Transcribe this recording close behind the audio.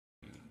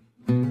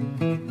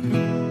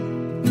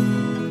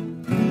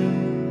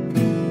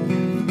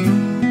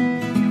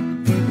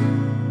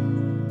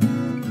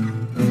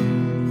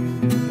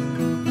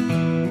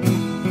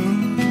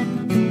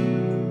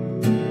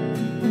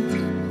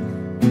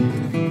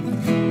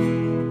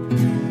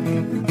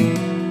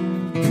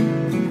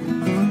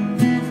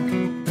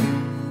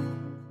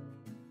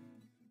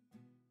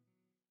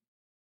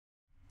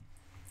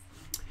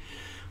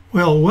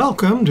Well,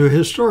 welcome to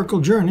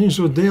Historical Journeys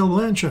with Dale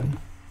Blanshan.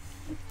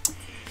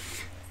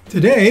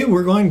 Today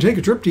we're going to take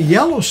a trip to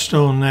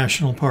Yellowstone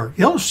National Park.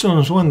 Yellowstone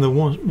is one of the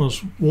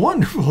most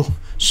wonderful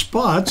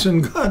spots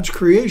in God's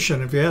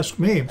creation, if you ask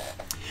me.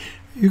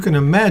 You can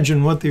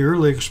imagine what the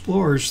early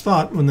explorers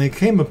thought when they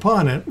came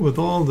upon it with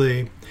all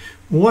the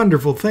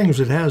wonderful things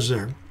it has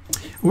there.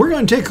 We're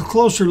going to take a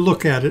closer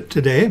look at it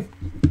today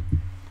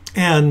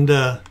and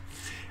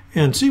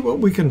see what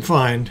we can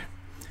find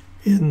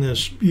in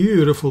this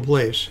beautiful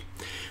place.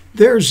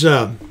 There's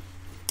a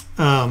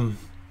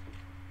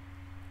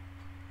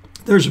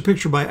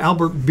picture by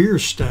Albert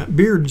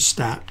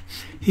Beardstadt.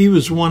 He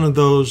was one of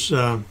those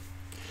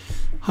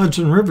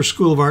Hudson River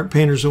School of Art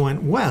painters that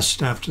went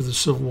west after the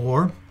Civil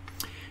War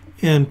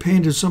and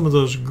painted some of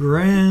those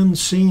grand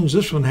scenes.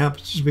 This one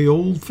happens to be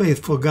Old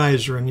Faithful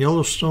Geyser in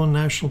Yellowstone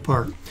National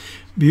Park.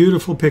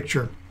 Beautiful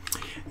picture.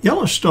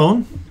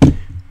 Yellowstone,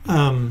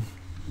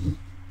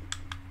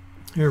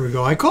 here we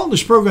go. I call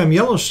this program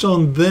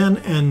Yellowstone Then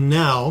and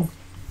Now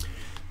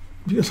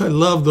because I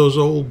love those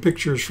old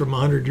pictures from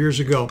 100 years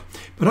ago.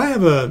 But I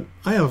have a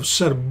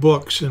set of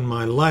books in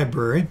my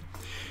library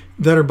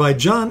that are by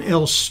John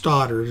L.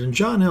 Stoddard. And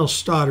John L.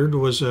 Stoddard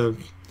was was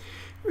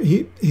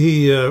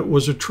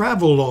a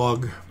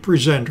travelogue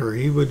presenter.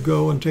 He would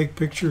go and take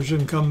pictures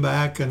and come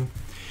back and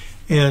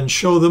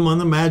show them on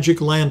the magic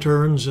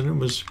lanterns, and it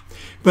was.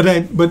 But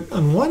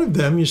on one of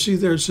them, you see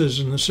there it says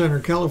in the center,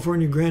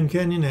 California, Grand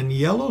Canyon, and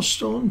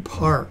Yellowstone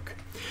Park.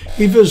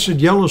 He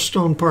visited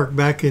Yellowstone Park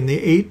back in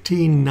the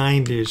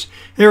 1890s.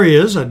 There he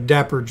is, a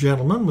dapper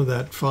gentleman with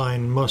that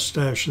fine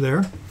mustache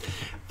there.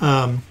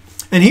 And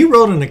he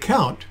wrote an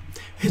account.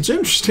 It's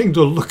interesting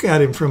to look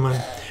at him from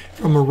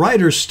a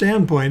writer's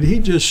standpoint. He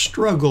just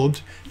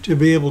struggled to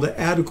be able to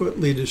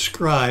adequately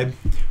describe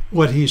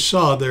what he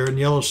saw there in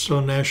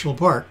Yellowstone National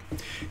Park.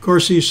 Of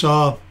course, he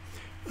saw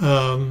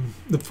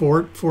the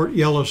Fort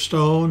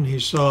Yellowstone. He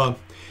saw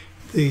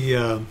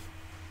the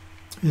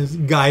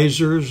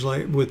geysers,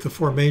 like with the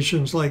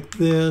formations like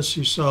this.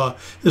 He saw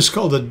this is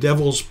called the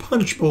Devil's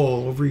Punch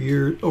Bowl. Over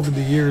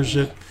the years,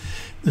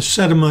 the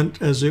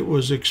sediment as it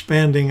was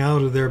expanding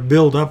out of there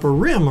built up a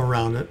rim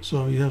around it.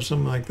 So you have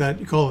something like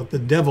that. You call it the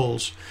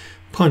Devil's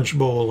Punch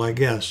Bowl, I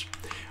guess.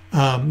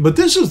 But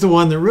this is the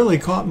one that really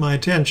caught my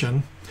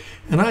attention.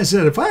 And I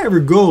said, if I ever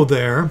go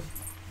there,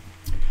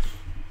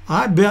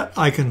 I bet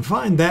I can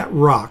find that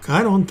rock.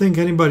 I don't think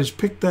anybody's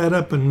picked that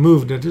up and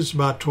moved it. It's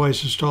about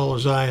twice as tall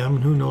as I am,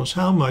 and who knows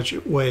how much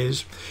it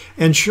weighs.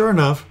 And sure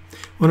enough,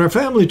 when our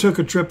family took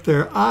a trip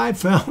there, I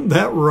found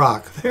that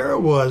rock. There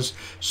it was,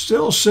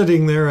 still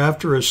sitting there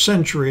after a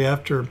century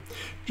after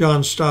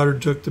John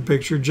Stoddard took the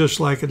picture, just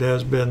like it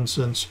has been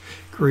since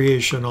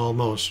creation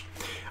almost.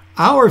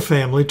 Our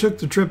family took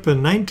the trip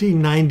in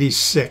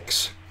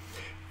 1996.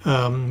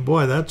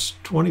 Boy, that's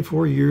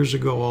 24 years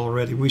ago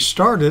already. We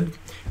started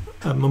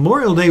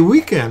Memorial Day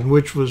weekend,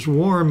 which was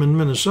warm in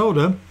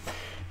Minnesota,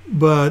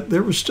 but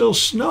there was still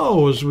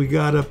snow as we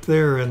got up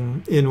there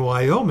in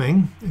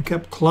Wyoming. It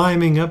kept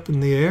climbing up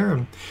in the air,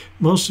 and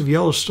most of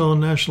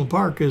Yellowstone National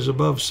Park is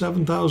above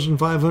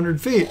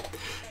 7,500 feet.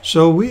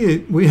 So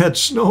we had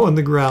snow on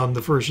the ground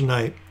the first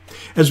night.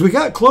 As we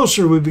got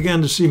closer, we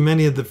began to see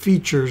many of the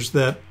features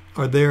that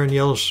are there in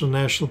Yellowstone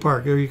National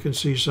Park. There you can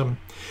see some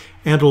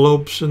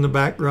antelopes in the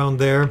background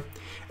there.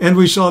 And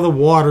we saw the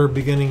water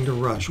beginning to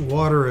rush.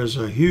 Water is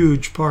a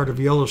huge part of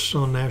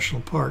Yellowstone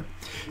National Park.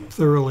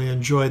 Thoroughly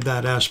enjoyed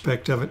that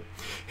aspect of it.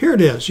 Here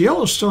it is.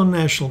 Yellowstone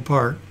National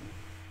Park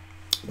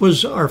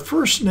was our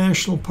first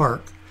national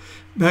park.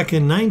 Back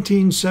in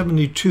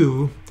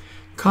 1972,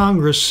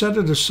 Congress set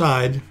it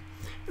aside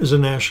as a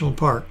national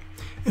park.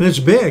 And it's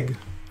big.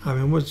 I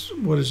mean,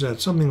 what is that?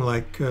 Something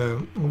like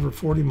over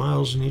 40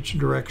 miles in each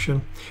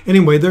direction.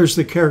 Anyway, there's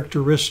the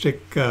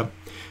characteristic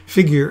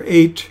figure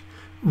 8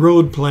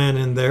 road plan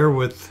in there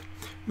with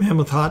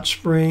Mammoth Hot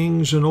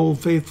Springs and Old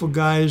Faithful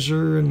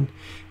Geyser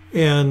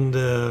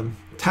and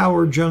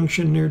Tower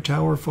Junction near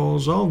Tower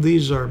Falls. All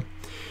these are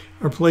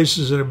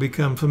places that have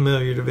become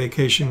familiar to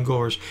vacation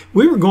goers.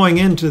 We were going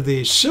into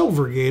the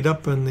Silver Gate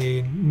up in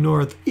the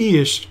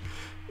northeast,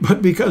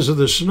 but because of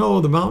the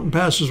snow, the mountain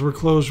passes were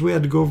closed. We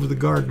had to go over the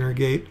Gardner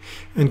Gate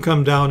and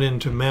come down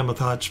into Mammoth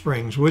Hot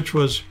Springs, which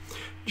was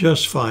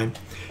just fine.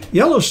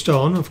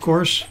 Yellowstone, of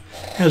course,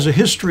 has a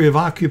history of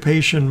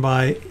occupation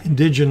by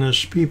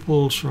indigenous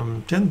peoples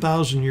from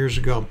 10,000 years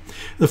ago.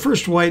 The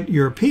first white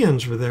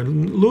Europeans were there.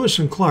 Lewis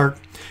and Clark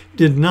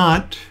did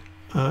not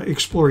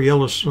explore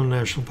Yellowstone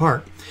National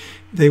Park.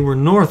 They were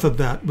north of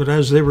that, but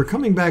as they were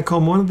coming back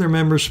home, one of their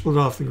members split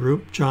off the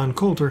group, John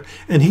Coulter,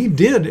 and he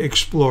did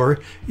explore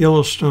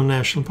Yellowstone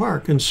National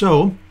Park. And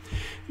so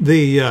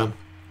they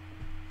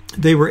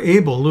were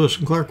able, Lewis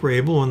and Clark were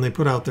able, when they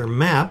put out their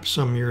map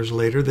some years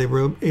later, they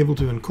were able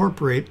to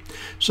incorporate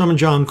some of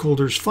John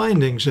Coulter's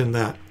findings in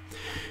that.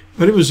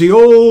 But it was the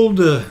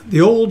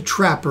old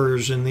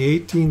trappers in the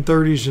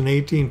 1830s and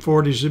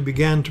 1840s that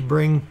began to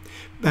bring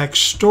back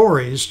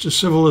stories to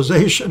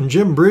civilization.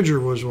 Jim Bridger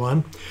was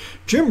one.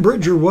 Jim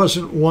Bridger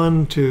wasn't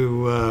one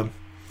to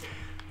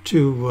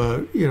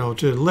to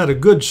let a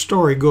good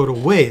story go to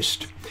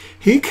waste.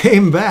 He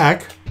came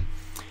back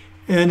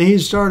and he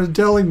started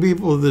telling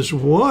people of this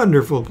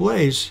wonderful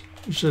place.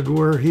 He said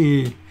where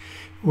he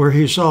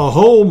saw a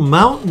whole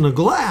mountain of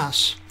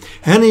glass,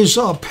 and he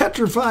saw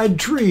petrified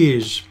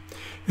trees,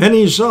 and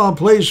he saw a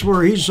place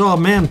where he saw a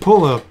man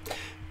pull a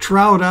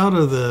trout out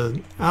of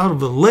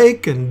the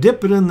lake and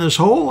dip it in this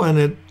hole, and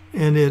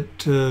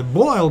it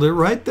boiled it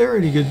right there,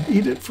 and he could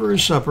eat it for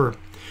his supper.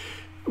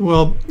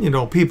 Well,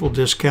 people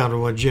discounted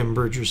what Jim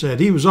Bridger said.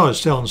 He was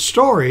always telling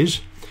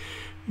stories,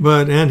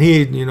 and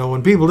he,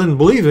 when people didn't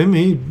believe him,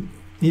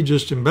 he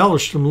just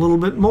embellished them a little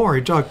bit more.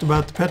 He talked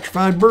about the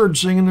petrified birds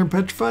singing their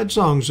petrified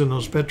songs in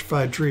those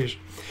petrified trees.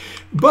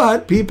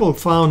 But people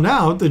found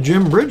out that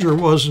Jim Bridger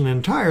wasn't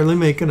entirely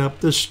making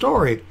up this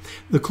story.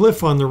 The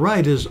cliff on the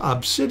right is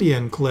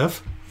Obsidian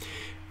Cliff,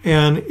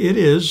 and it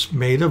is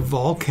made of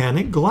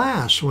volcanic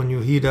glass. When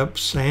you heat up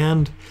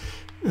sand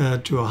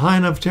to a high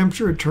enough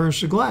temperature, it turns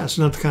to glass.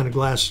 Not the kind of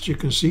glass that you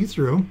can see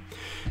through,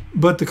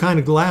 but the kind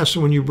of glass that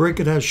when you break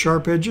it has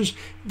sharp edges.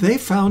 They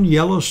found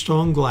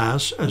Yellowstone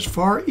glass as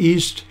far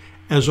east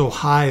as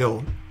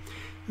Ohio.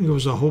 It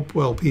was the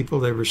Hopewell people,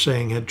 they were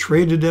saying, had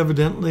traded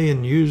evidently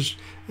and used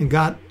and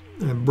got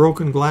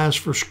broken glass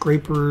for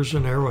scrapers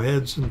and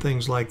arrowheads and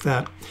things like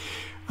that.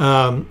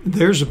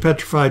 There's a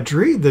petrified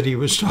tree that he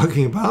was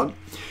talking about,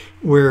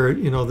 where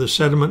the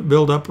sediment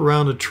built up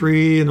around a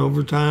tree, and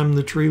over time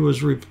the tree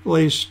was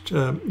replaced.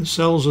 The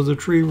cells of the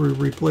tree were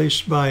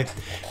replaced by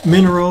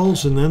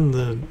minerals, and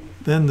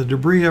then the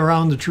debris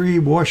around the tree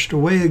washed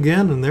away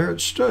again, and there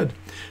it stood,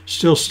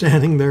 still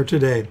standing there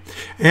today.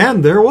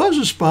 And there was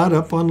a spot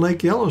up on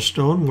Lake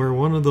Yellowstone where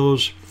one of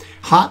those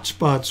hot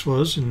spots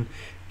was, and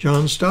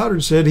John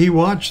Stoddard said he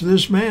watched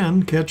this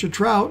man catch a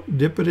trout,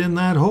 dip it in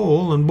that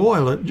hole, and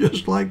boil it,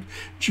 just like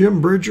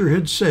Jim Bridger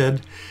had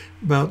said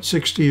about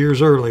 60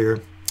 years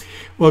earlier.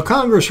 Well,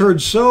 Congress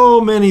heard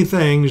so many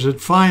things that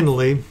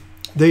finally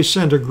they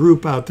sent a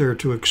group out there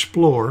to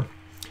explore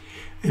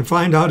and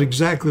find out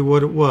exactly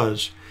what it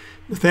was.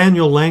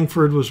 Nathaniel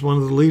Langford was one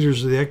of the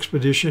leaders of the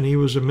expedition. He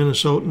was a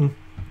Minnesotan.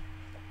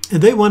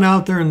 And they went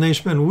out there and they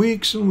spent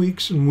weeks and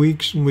weeks and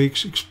weeks and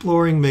weeks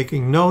exploring,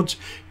 making notes,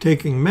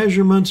 taking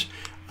measurements.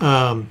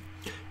 And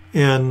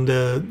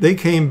they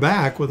came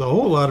back with a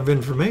whole lot of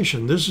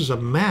information. This is a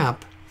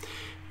map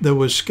that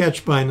was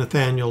sketched by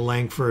Nathaniel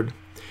Langford.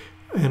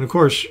 And of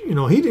course,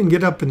 he didn't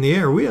get up in the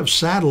air. We have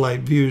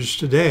satellite views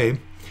today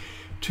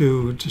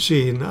to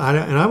see. And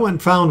I went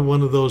and found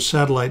one of those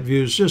satellite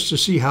views just to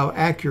see how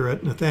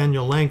accurate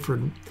Nathaniel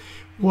Langford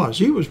was.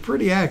 He was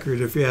pretty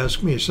accurate, if you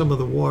ask me. Some of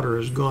the water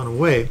has gone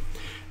away,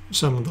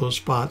 some of those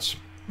spots.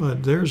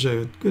 But there's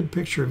a good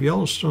picture of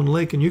Yellowstone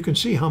Lake, and you can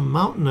see how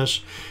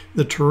mountainous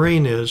the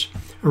terrain is.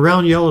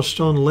 Around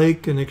Yellowstone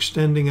Lake and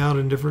extending out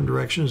in different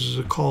directions is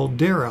a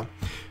caldera,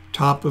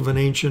 top of an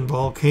ancient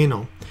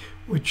volcano,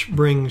 which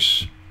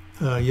brings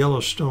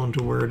Yellowstone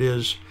to where it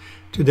is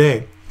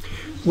today.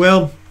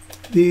 Well,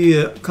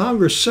 the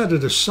Congress set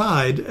it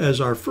aside as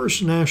our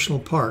first national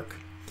park.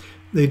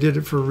 They did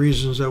it for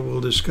reasons that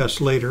we'll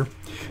discuss later.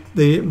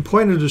 They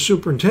appointed a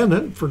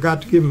superintendent,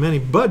 forgot to give him any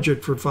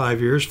budget for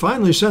 5 years,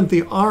 finally sent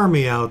the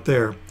Army out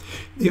there.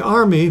 The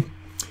Army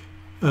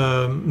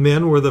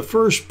men were the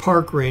first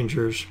park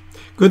rangers.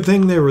 Good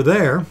thing they were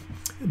there.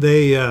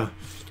 The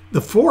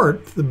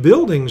fort, the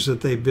buildings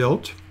that they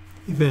built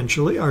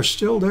eventually are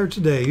still there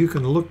today. You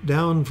can look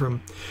down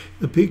from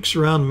the peaks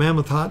around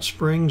Mammoth Hot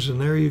Springs,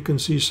 and there you can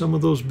see some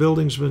of those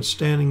buildings have been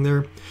standing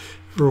there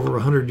for over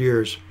 100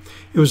 years.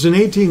 It was in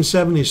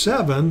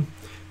 1877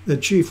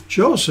 that Chief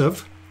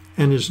Joseph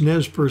and his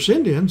Nez Perce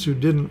Indians, who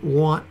didn't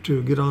want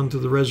to get onto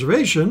the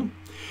reservation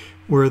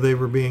where they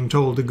were being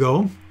told to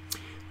go,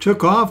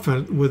 took off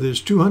with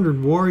his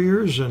 200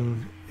 warriors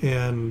and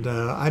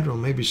I don't know,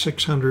 maybe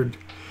 600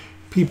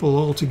 people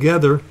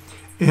altogether,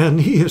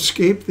 and he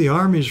escaped the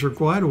armies for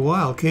quite a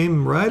while,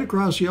 came right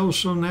across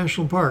Yellowstone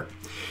National Park.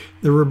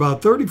 There were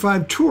about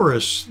 35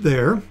 tourists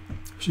there,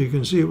 so you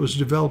can see it was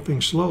developing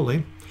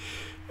slowly.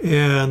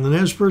 And the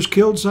Nez Perce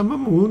killed some of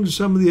them, wounded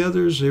some of the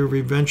others. They were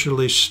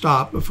eventually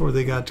stopped before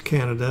they got to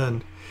Canada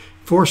and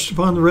forced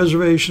upon the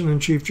reservation,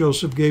 and Chief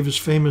Joseph gave his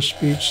famous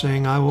speech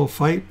saying, "I will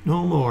fight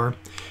no more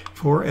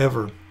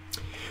forever."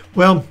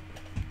 Well,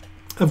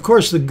 of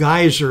course, the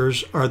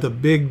geysers are the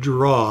big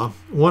draw,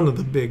 one of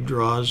the big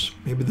draws,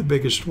 maybe the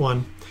biggest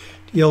one,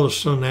 to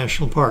Yellowstone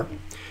National Park.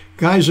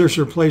 Geysers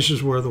are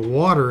places where the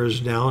water is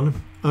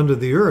down under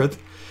the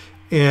earth,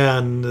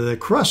 and the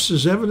crust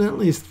is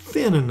evidently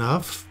thin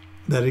enough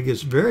that it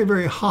gets very,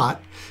 very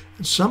hot,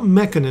 and some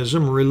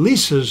mechanism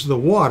releases the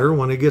water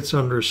when it gets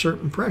under a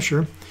certain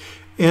pressure,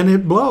 and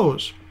it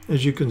blows.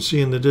 As you can see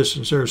in the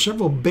distance, there are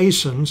several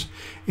basins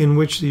in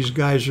which these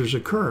geysers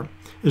occur.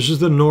 This is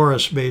the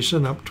Norris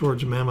Basin up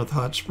towards Mammoth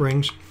Hot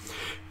Springs.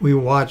 We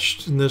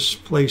watched in this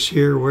place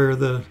here where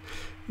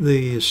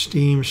the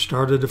steam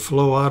started to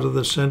flow out of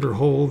the center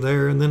hole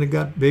there, and then it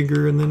got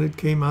bigger, and then it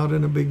came out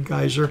in a big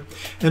geyser.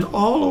 And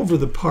all over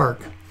the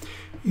park,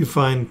 you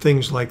find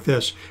things like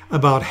this.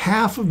 About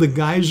half of the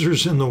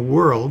geysers in the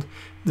world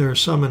There are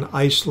some in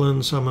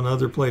Iceland, some in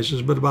other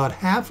places, but about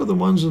half of the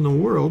ones in the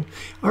world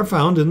are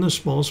found in the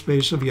small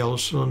space of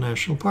Yellowstone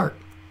National Park.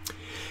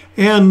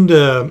 And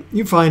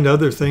you find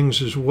other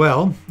things as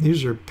well.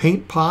 These are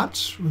paint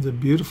pots with the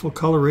beautiful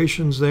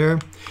colorations there.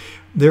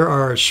 There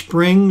are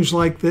springs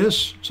like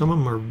this. Some of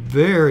them are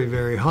very,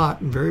 very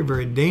hot and very,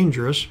 very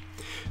dangerous.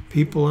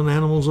 People and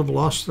animals have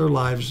lost their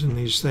lives in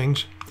these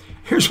things.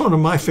 Here's one of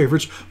my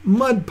favorites,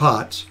 mud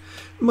pots.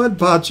 Mud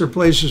pots are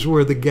places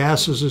where the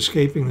gas is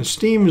escaping, the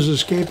steam is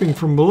escaping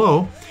from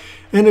below,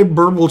 and it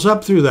burbles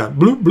up through that.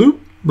 Bloop, bloop,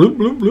 bloop,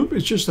 bloop, bloop.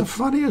 It's just the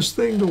funniest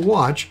thing to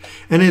watch,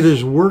 and it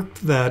has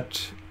worked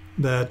that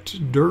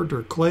dirt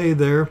or clay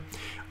there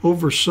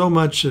over so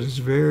much that it's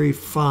very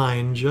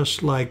fine,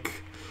 just like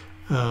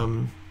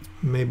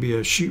maybe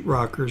a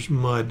sheetrocker's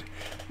mud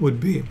would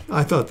be.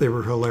 I thought they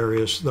were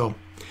hilarious, though.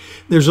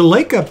 There's a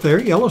lake up there,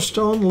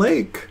 Yellowstone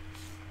Lake,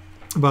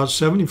 about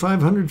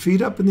 7,500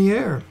 feet up in the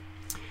air.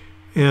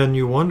 And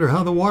you wonder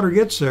how the water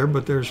gets there,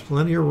 but there's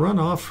plenty of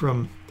runoff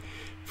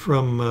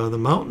from the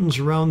mountains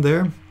around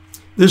there.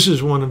 This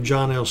is one of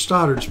John L.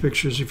 Stoddard's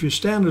pictures. If you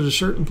stand at a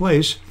certain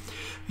place,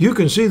 you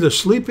can see the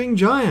sleeping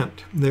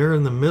giant there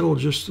in the middle,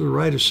 just to the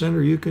right of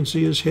center. You can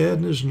see his head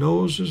and his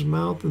nose, his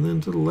mouth, and then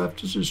to the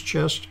left is his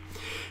chest.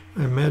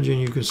 I imagine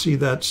you can see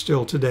that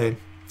still today.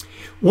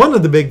 One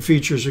of the big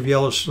features of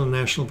Yellowstone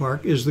National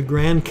Park is the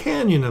Grand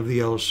Canyon of the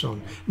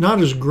Yellowstone.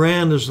 Not as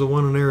grand as the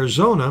one in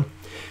Arizona,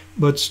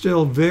 but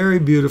still very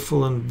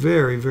beautiful and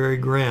very, very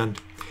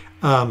grand.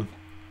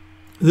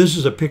 This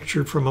is a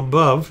picture from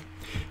above.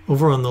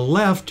 Over on the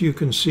left, you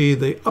can see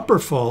the upper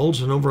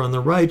falls, and over on the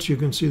right, you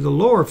can see the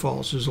lower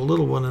falls. There's a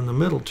little one in the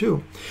middle,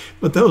 too.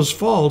 But those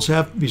falls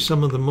have to be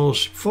some of the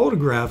most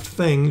photographed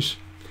things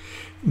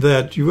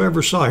that you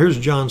ever saw. Here's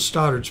John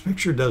Stoddard's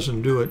picture.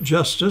 Doesn't do it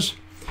justice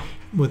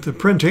with the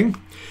printing.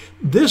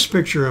 This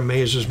picture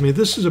amazes me.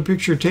 This is a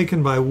picture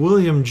taken by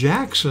William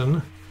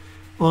Jackson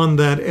on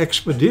that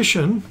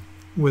expedition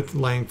with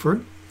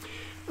Langford.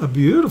 A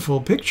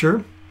beautiful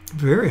picture,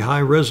 very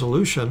high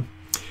resolution.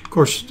 Of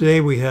course,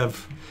 today we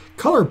have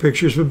color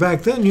pictures, but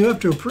back then you have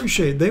to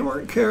appreciate they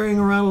weren't carrying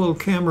around a little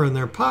camera in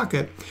their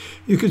pocket.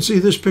 You can see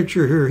this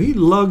picture here. He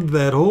lugged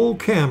that whole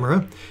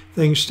camera.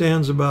 Thing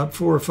stands about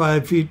 4 or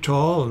 5 feet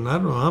tall, and I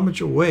don't know how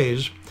much it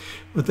weighs,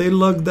 but they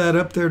lugged that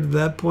up there to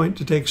that point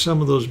to take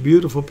some of those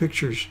beautiful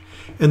pictures.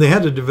 And they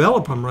had to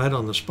develop them right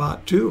on the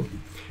spot, too.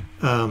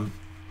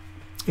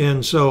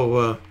 And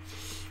so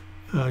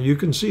you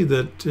can see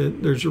that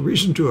there's a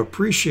reason to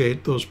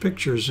appreciate those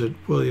pictures that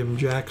William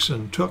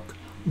Jackson took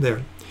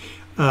there.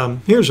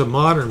 Here's a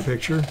modern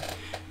picture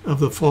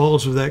of the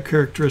falls of that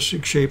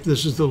characteristic shape.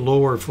 This is the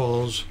lower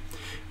falls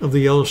of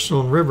the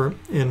Yellowstone River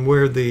and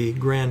where the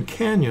Grand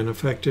Canyon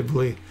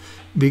effectively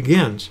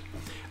begins.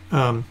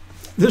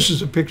 This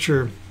is a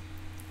picture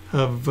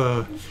of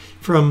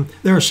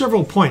there are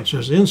several points.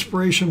 There's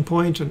Inspiration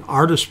Point and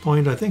Artist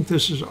Point. I think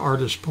this is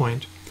Artist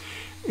Point.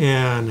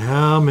 And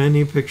how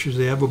many pictures.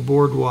 They have a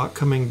boardwalk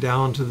coming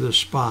down to this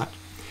spot.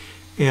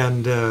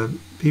 And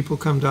people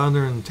come down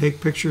there and take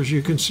pictures.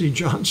 You can see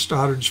John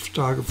Stoddard's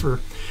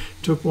photographer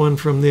took one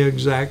from the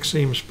exact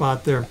same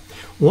spot there.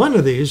 One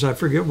of these, I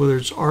forget whether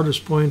it's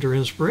Artist Point or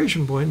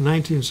Inspiration Point, in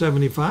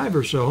 1975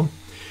 or so,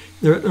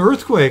 the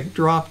earthquake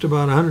dropped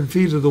about 100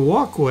 feet of the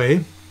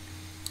walkway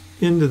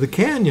into the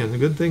canyon. The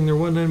good thing there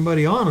wasn't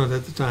anybody on it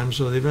at the time,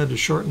 so they've had to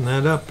shorten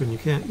that up, and you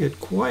can't get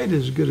quite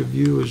as good a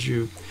view as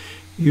you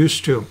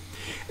used to.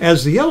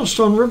 As the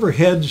Yellowstone River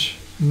heads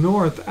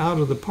north out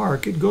of the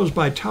park, it goes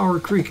by Tower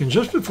Creek, and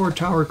just before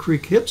Tower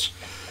Creek hits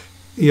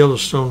the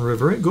Yellowstone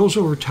River, it goes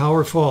over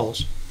Tower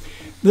Falls.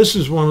 This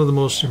is one of the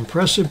most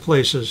impressive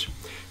places.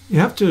 You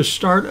have to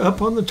start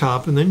up on the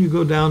top, and then you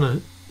go down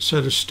a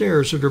set of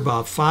stairs that are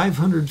about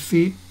 500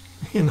 feet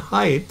in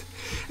height,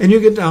 and you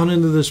get down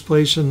into this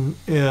place, and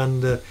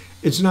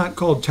it's not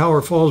called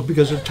Tower Falls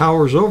because it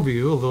towers over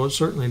you, although it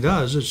certainly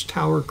does. It's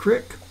Tower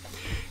Creek.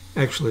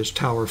 Actually, it's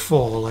Tower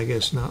Fall, I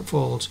guess, not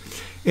Falls.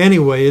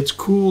 Anyway, it's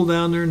cool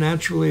down there,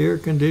 naturally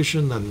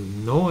air-conditioned. The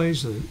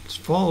noise, the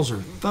falls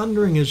are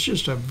thundering. It's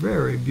just a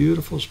very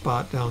beautiful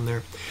spot down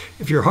there.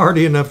 If you're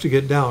hardy enough to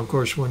get down, of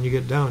course, when you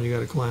get down, you got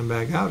to climb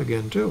back out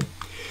again, too.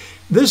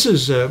 This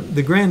is,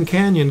 the Grand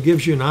Canyon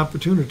gives you an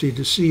opportunity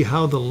to see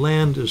how the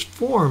land is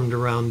formed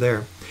around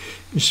there.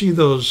 You see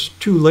those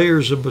two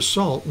layers of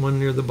basalt, one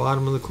near the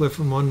bottom of the cliff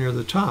and one near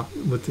the top,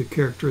 with the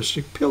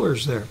characteristic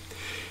pillars there.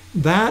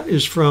 That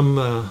is from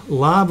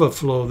lava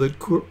flow that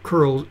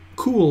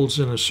cools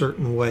in a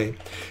certain way.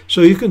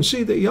 So you can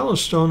see that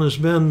Yellowstone has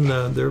been,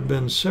 there have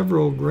been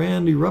several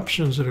grand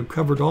eruptions that have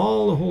covered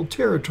all the whole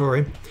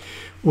territory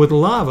with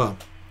lava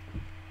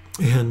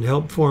and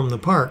helped form the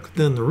park.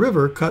 Then the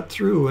river cut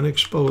through and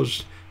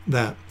exposed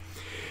that.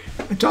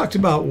 I talked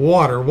about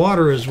water.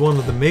 Water is one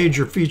of the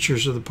major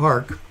features of the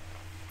park,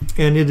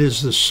 and it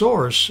is the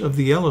source of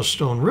the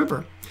Yellowstone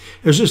River.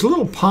 There's this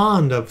little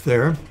pond up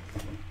there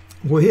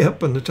way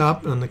up on the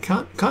top on the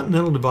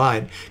Continental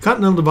Divide.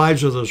 Continental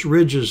Divides are those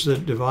ridges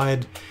that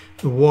divide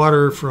the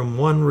water from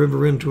one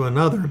river into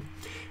another.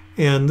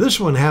 And this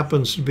one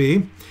happens to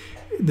be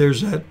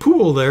there's that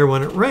pool there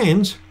when it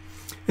rains,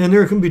 and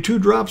there can be two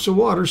drops of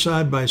water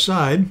side by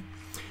side.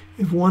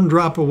 If one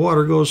drop of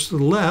water goes to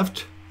the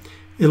left,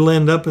 it'll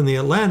end up in the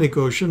Atlantic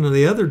Ocean, and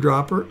the other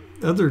drop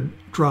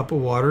of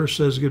water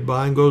says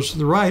goodbye and goes to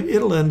the right,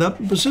 it'll end up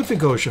in the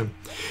Pacific Ocean.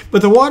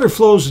 But the water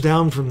flows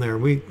down from there.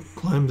 We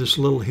climbed this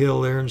little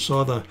hill there and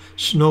saw the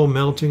snow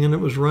melting, and it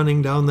was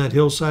running down that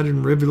hillside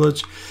in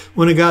rivulets.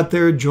 When it got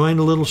there, it joined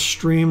a little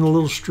stream. The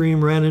little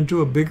stream ran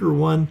into a bigger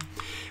one.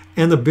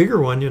 And the bigger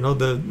one,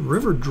 the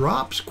river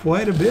drops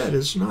quite a bit.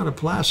 It's not a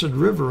placid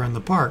river in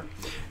the park.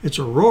 It's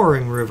a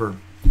roaring river.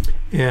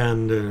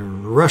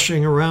 And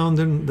rushing around,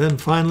 and then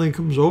finally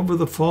comes over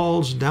the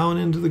falls down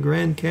into the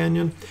Grand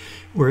Canyon,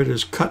 where it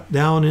is cut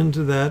down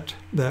into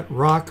that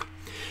rock,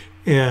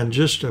 and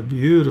just a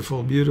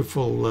beautiful,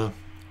 beautiful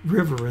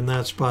river in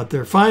that spot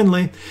there.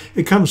 Finally,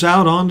 it comes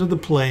out onto the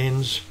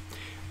plains,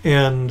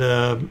 and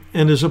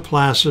is a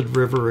placid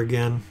river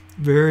again.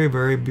 Very,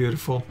 very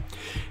beautiful.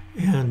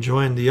 And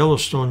the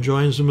Yellowstone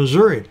joins the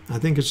Missouri. I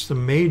think it's the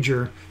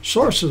major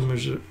source of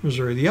the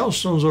Missouri. The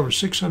Yellowstone's over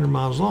 600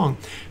 miles long,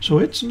 so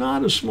it's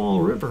not a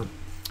small river.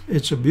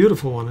 It's a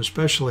beautiful one,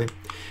 especially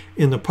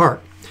in the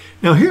park.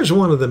 Now, here's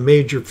one of the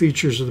major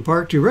features of the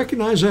park. Do you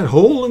recognize that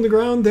hole in the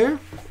ground there?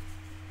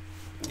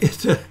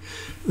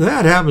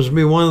 That happens to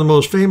be one of the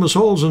most famous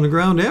holes in the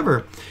ground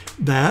ever.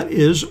 That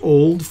is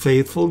Old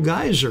Faithful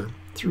Geyser.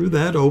 Through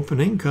that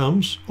opening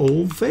comes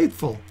Old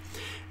Faithful.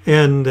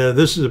 And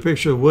this is a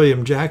picture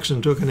William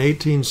Jackson took in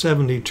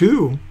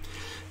 1872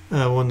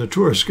 when the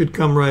tourists could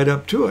come right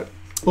up to it.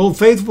 Old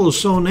Faithful is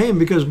so named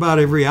because about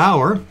every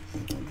hour,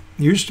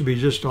 used to be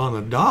just on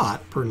a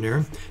dot pretty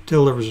near,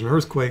 till there was an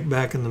earthquake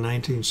back in the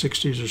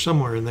 1960s or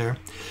somewhere in there,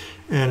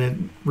 and it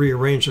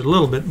rearranged it a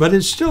little bit, but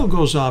it still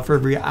goes off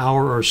every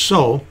hour or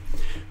so,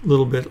 a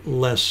little bit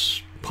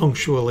less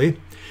punctually,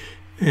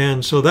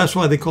 and so that's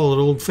why they call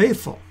it Old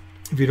Faithful.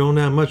 If you don't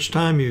have much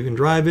time, you can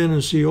drive in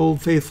and see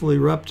Old Faithful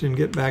erupt and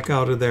get back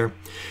out of there.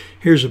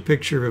 Here's a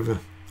picture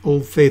of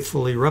Old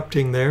Faithful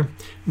erupting there.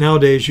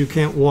 Nowadays, you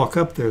can't walk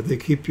up there. They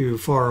keep you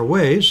far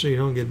away so you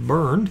don't get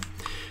burned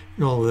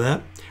and all of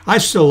that. I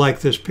still like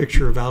this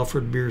picture of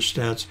Alfred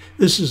Bierstadt's.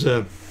 This is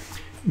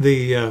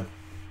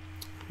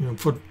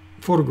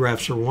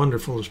photographs are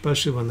wonderful,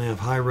 especially when they have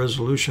high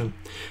resolution.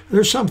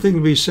 There's something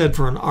to be said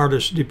for an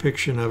artist's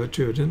depiction of it,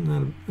 too.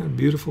 Isn't that a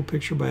beautiful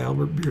picture by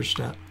Albert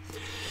Bierstadt?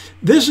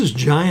 This is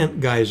Giant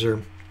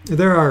Geyser.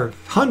 There are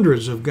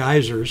hundreds of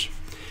geysers,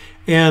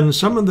 and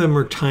some of them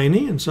are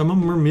tiny, and some of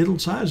them are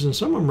middle-sized, and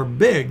some of them are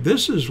big.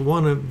 This is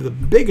one of the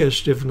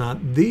biggest, if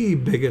not the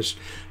biggest,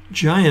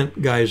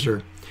 giant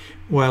geyser,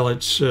 while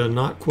it's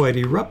not quite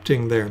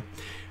erupting there.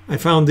 I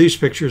found these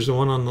pictures. The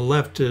one on the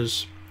left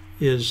is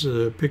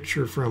a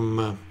picture from,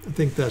 I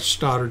think that's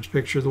Stoddard's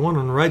picture. The one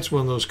on the right is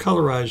one of those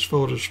colorized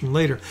photos from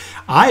later.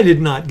 I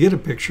did not get a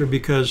picture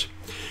because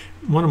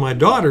one of my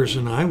daughters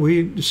and I,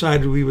 we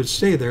decided we would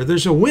stay there.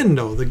 There's a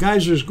window. The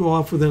geysers go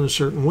off within a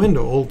certain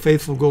window. Old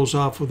Faithful goes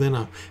off within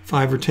a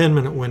 5 or 10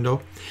 minute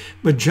window.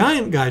 But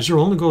Giant Geyser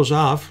only goes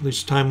off, at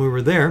least the time we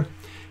were there,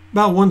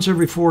 about once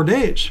every 4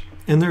 days.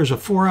 And there's a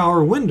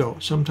 4-hour window,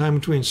 sometime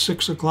between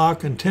 6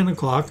 o'clock and 10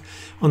 o'clock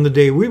on the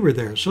day we were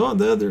there. So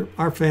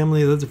our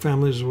family, the other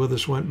families with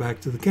us went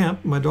back to the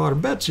camp. My daughter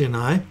Betsy and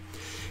I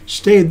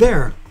stayed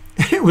there.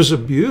 It was a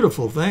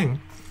beautiful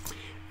thing.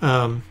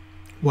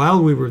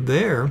 While we were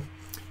there,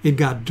 it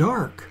got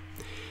dark.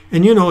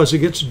 And as it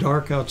gets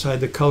dark outside,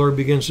 the color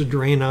begins to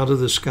drain out of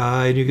the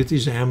sky, and you get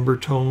these amber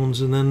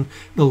tones, and then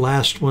the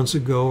last ones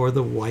that go are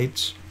the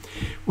whites.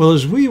 Well,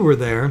 as we were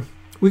there,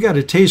 we got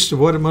a taste of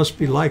what it must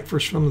be like for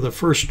some of the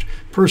first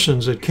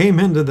persons that came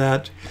into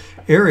that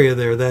area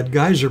there, that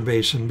geyser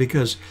basin,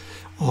 because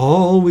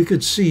all we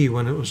could see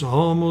when it was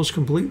almost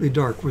completely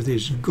dark were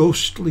these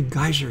ghostly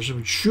geysers that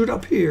would shoot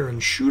up here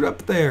and shoot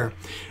up there.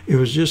 It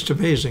was just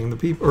amazing.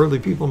 The early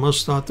people must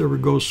have thought there were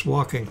ghosts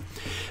walking.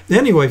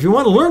 Anyway, if you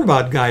want to learn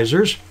about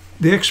geysers,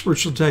 the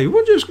experts will tell you,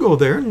 well, just go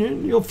there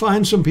and you'll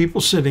find some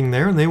people sitting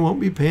there and they won't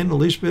be paying the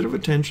least bit of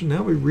attention.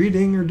 They'll be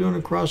reading or doing a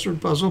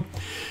crossword puzzle.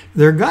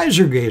 They're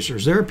geyser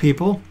gazers. They're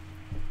people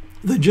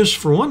that just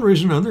for one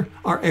reason or another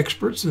are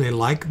experts and they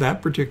like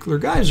that particular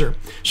geyser.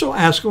 So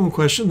ask them a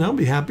question, they'll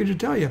be happy to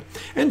tell you.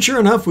 And sure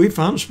enough, we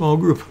found a small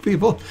group of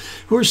people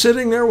who were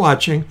sitting there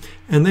watching,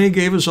 and they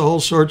gave us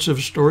all sorts of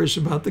stories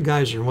about the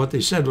geyser. And what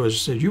they said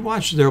was, you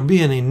watch, there'll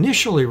be an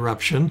initial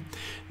eruption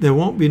that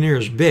won't be near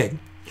as big.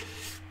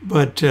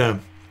 But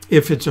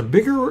if it's a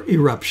bigger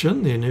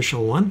eruption, the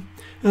initial one,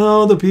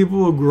 the people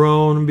will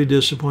groan and be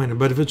disappointed.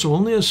 But if it's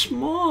only a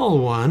small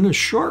one, a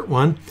short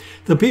one,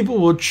 the people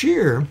will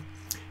cheer,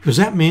 because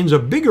that means a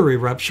bigger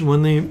eruption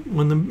when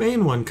the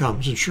main one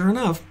comes. And sure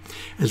enough,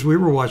 as we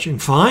were watching,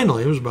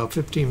 finally, it was about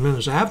 15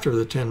 minutes after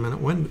the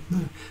 10-minute window,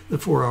 the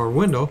 4-hour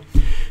window,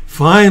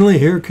 finally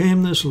here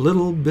came this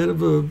little bit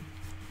of a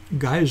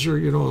geyser,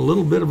 a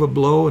little bit of a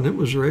blow, and it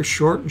was very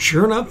short. And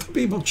sure enough, the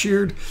people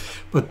cheered.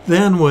 But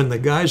then when the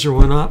geyser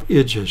went up,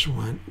 it just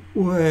went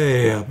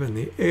way up in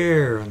the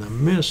air, and the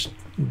mist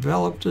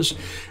enveloped us.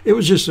 It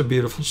was just a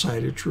beautiful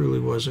sight. It truly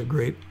was a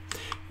great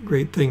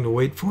great thing to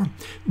wait for.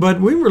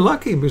 But we were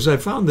lucky because I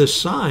found this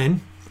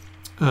sign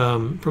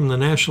from the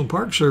National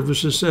Park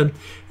Service that said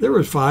there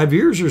was 5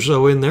 years or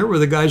so in there where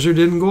the geyser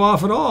didn't go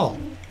off at all.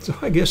 So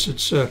I guess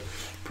it's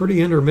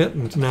pretty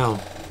intermittent now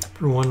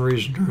for one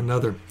reason or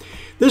another.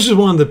 This is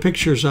one of the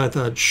pictures I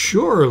thought,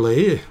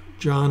 surely,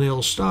 John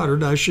L.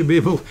 Stoddard, I should be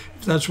able,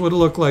 if that's what it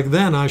looked like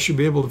then, I should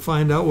be able to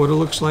find out what it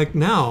looks like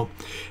now.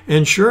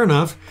 And sure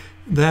enough,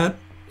 that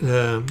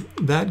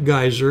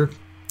geyser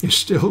is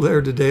still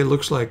there today. It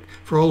looks like,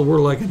 for all the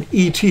world, like an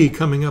ET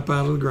coming up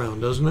out of the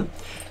ground, doesn't it?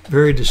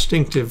 Very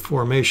distinctive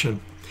formation.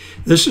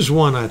 This is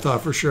one I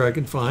thought for sure I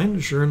could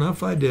find. Sure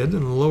enough, I did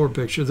in the lower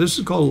picture. This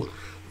is called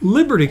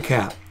Liberty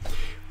Cap.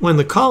 When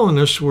the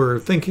colonists were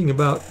thinking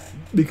about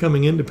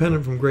becoming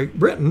independent from Great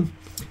Britain,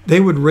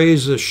 they would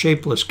raise a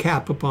shapeless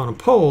cap upon a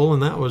pole,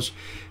 and that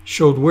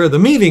showed where the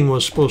meeting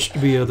was supposed to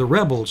be of the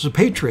rebels, the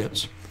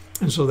patriots.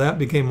 And so that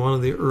became one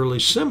of the early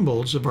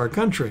symbols of our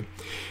country.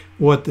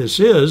 What this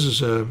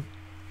is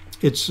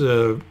it's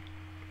a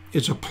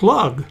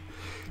plug.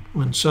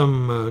 When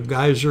some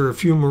geyser or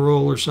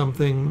fumarole or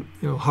something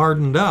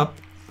hardened up,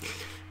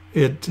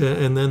 and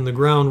then the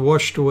ground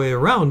washed away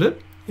around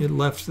it, it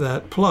left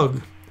that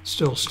plug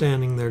still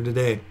standing there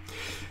today.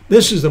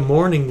 This is the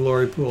Morning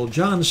Glory Pool.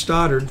 John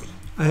Stoddard,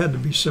 I had to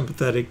be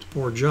sympathetic to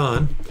poor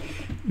John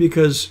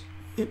because,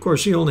 of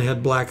course, he only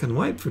had black and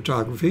white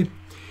photography,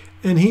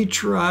 and he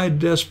tried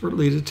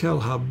desperately to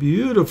tell how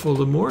beautiful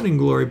the Morning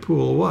Glory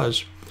Pool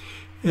was.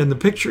 And the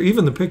picture,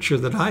 even the picture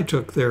that I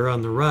took there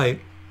on the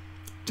right,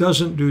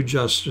 doesn't do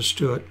justice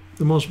to it.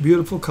 The most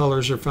beautiful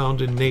colors are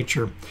found in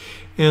nature,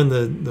 and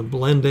the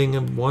blending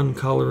of one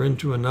color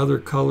into another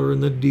color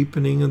and the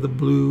deepening of the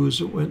blue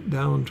as it went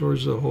down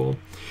towards the hole.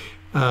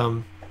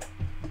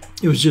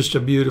 It was just a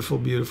beautiful,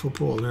 beautiful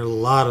pool. And there are a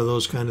lot of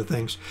those kind of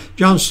things.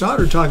 John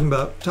Stoddard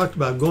talked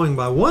about going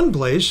by one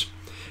place.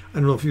 I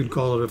don't know if you'd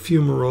call it a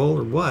fumarole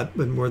or what,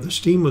 but where the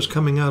steam was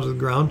coming out of the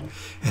ground,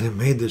 and it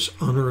made this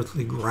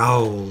unearthly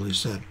growl, he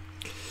said.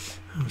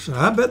 So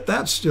I bet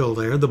that's still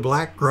there, the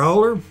black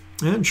growler.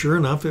 And sure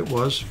enough, it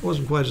was. It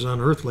wasn't quite as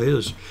unearthly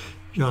as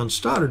John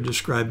Stoddard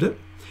described it.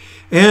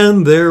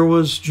 And there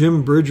was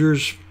Jim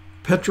Bridger's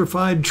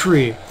petrified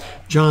tree.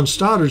 John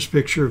Stoddard's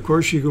picture, of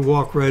course, you could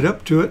walk right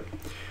up to it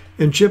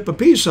and chip a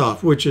piece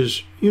off, which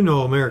is,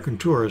 American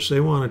tourists. They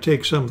want to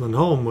take something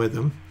home with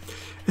them.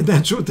 And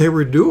that's what they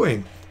were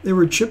doing. They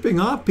were chipping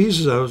off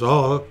pieces of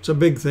it. It's a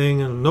big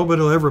thing, and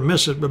nobody will ever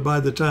miss it. But by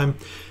the time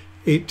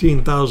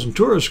 18,000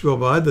 tourists go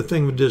by, the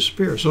thing would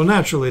disappear. So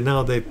naturally,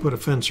 now they put a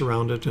fence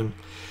around it and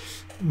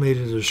made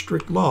it a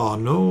strict law.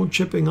 No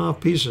chipping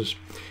off pieces.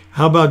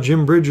 How about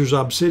Jim Bridger's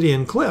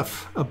obsidian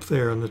cliff up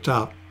there on the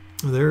top?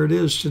 There it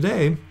is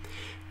today.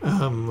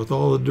 With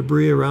all the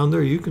debris around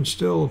there, you can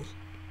still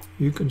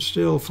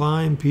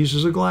find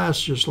pieces of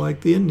glass, just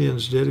like the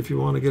Indians did if you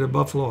want to get a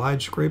buffalo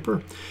hide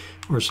scraper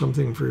or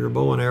something for your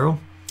bow and arrow.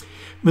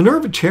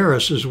 Minerva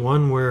Terrace is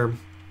one where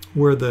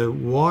the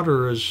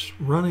water is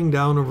running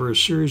down over a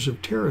series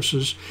of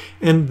terraces,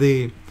 and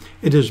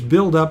it has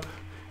built up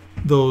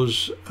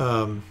those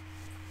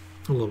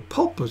little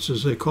pulpits,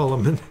 as they call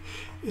them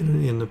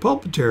in the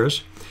pulpit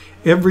terrace.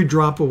 Every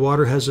drop of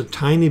water has a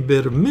tiny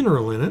bit of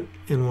mineral in it,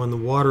 and when the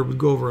water would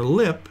go over a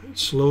lip,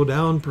 slow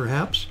down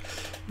perhaps,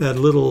 those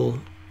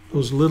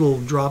little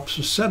drops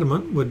of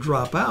sediment would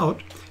drop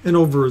out, and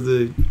over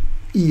the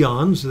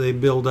eons they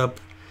build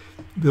up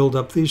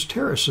these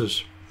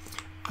terraces.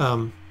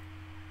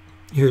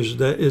 Isn't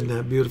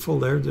that beautiful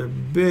there? They're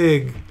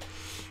big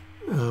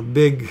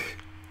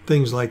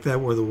things like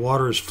that where the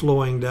water is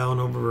flowing down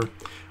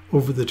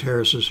over the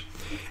terraces.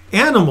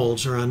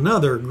 Animals are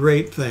another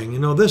great thing.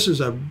 This is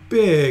a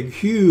big,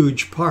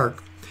 huge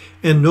park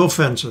and no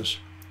fences.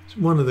 It's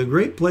one of the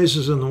great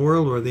places in the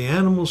world where the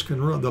animals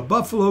can roam. The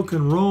buffalo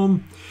can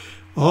roam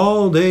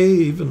all day,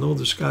 even though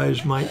the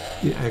skies might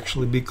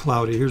actually be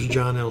cloudy. Here's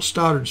John L.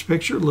 Stoddard's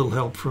picture, a little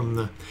help from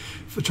the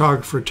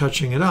photographer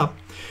touching it up.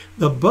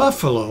 The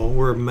buffalo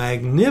were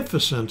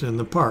magnificent in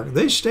the park.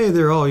 They stay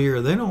there all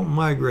year. They don't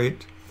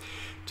migrate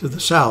to the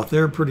south.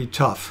 They're pretty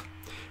tough.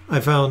 I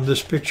found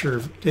this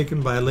picture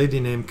taken by a lady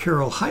named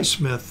Carol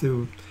Highsmith,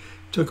 who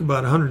took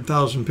about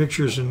 100,000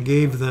 pictures and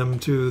gave them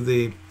to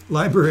the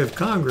Library of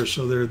Congress,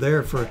 so they're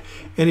there for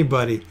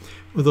anybody,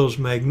 with those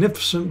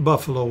magnificent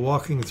buffalo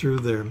walking through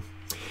there.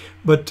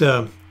 But,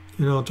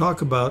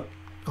 talk about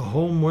a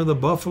home where the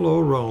buffalo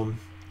roam.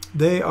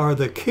 They are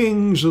the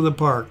kings of the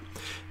park.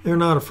 They're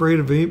not afraid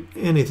of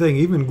anything.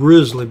 Even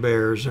grizzly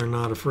bears they're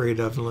not afraid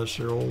of unless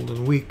they're old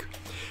and weak.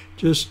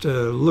 Just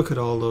look at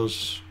all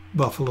those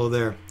buffalo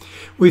there.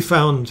 We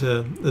found,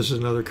 this is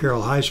another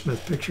Carol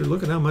Highsmith picture.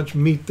 Look at how much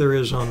meat there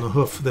is on the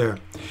hoof there.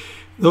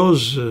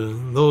 Those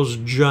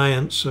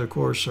giants, of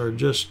course, are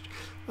just...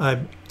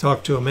 I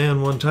talked to a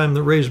man one time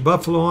that raised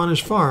buffalo on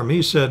his farm.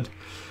 He said,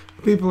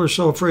 people are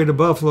so afraid of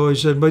buffalo, he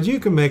said, but you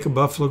can make a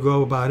buffalo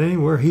go about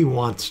anywhere he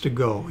wants to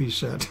go, he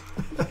said.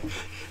 I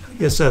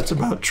guess that's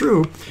about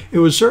true. It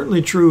was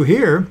certainly true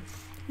here.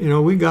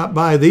 We got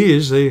by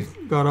these. They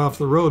got off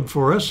the road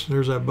for us.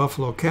 There's that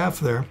buffalo calf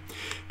there.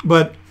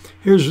 But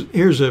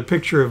Here's a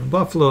picture of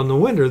buffalo in the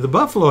winter. The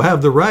buffalo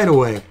have the right of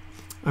way.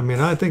 I mean,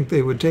 I think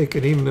they would take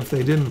it even if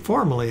they didn't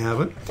formally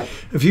have it.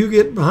 If you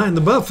get behind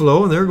the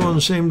buffalo and they're going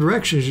the same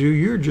direction as you,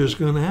 you're just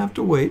going to have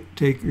to wait.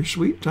 Take your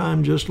sweet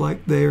time just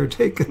like they are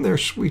taking their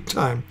sweet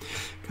time,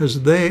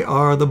 because they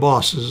are the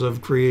bosses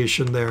of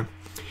creation there.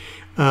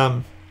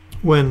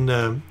 When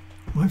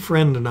my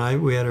friend and I,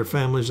 we had our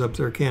families up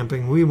there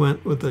camping, we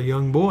went with the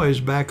young boys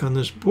back on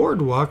this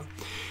boardwalk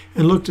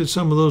and looked at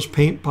some of those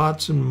paint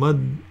pots and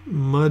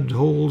mud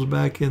holes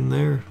back in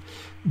there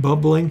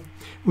bubbling.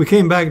 We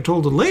came back and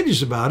told the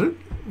ladies about it,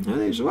 and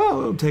they said, well,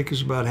 it'll take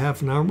us about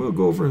half an hour. We'll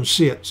go over and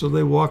see it. So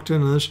they walked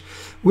into this.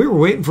 We were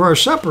waiting for our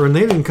supper, and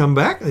they didn't come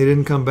back. They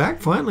didn't come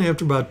back. Finally,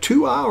 after about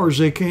 2 hours,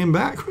 they came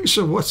back. We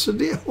said, what's the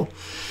deal?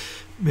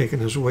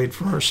 Making us wait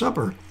for our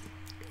supper.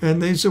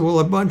 And they said, well,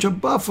 a bunch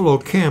of buffalo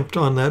camped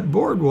on that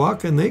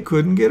boardwalk, and they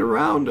couldn't get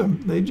around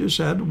them. They just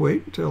had to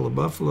wait until the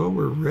buffalo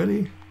were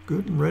ready,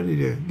 good and ready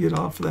to get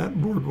off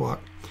that boardwalk.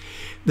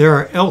 There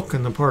are elk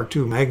in the park,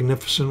 too,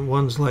 magnificent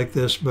ones like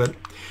this, but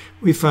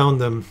we found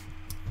them.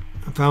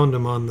 I found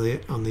them on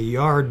the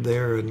yard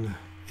there in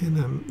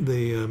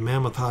the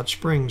Mammoth Hot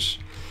Springs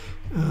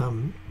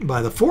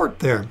by the fort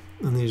there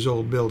in these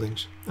old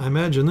buildings. I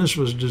imagine this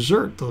was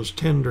desert. Those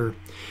tender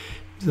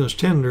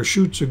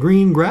shoots of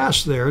green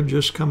grass there had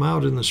just come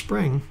out in the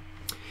spring.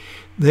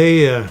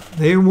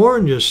 They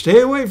warned you,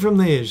 stay away from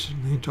these.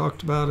 They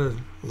talked about a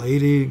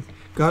lady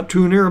got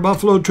too near a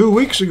buffalo 2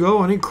 weeks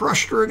ago and he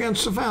crushed her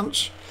against the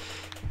fence.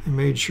 They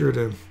made sure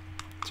to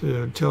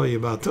tell you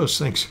about those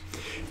things.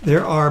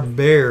 There are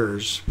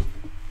bears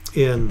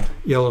in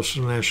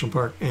Yellowstone National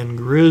Park, and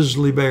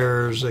grizzly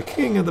bears, the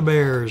king of the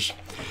bears.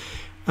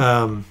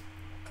 And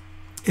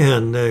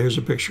here's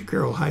a picture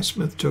Carol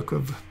Highsmith took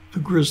of a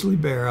grizzly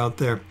bear out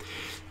there.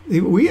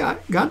 We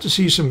got to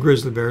see some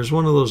grizzly bears.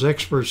 One of those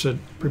experts that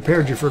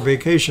prepared you for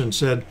vacation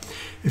said,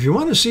 if you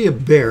want to see a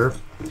bear,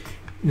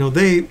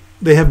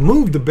 they have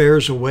moved the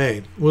bears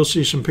away. We'll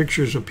see some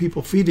pictures of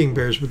people feeding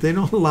bears, but they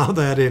don't allow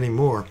that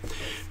anymore.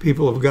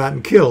 People have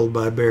gotten killed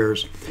by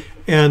bears.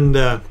 And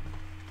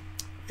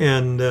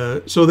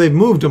so they've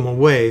moved them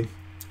away,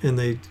 and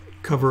they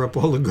cover up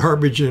all the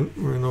garbage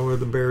where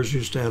the bears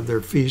used to have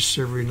their feasts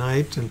every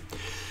night,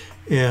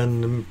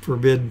 and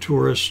forbid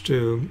tourists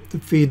to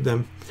feed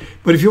them.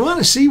 But if you want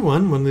to see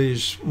one of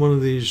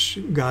these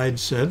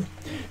guides said,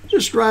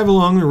 just drive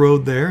along the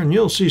road there and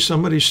you'll see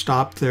somebody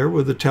stop there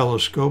with a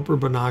telescope or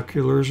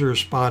binoculars or a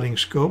spotting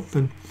scope,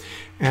 and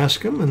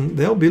ask them, and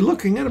they'll be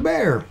looking at a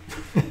bear.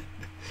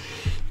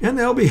 And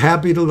they'll be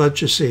happy to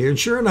let you see. And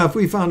sure enough,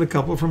 we found a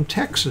couple from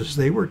Texas.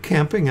 They were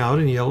camping out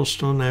in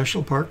Yellowstone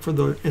National Park for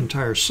the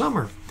entire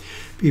summer.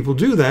 People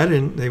do that,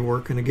 and they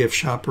work in a gift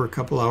shop for a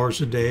couple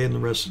hours a day, and the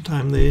rest of the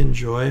time they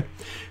enjoy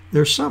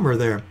their summer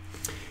there.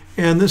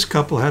 And this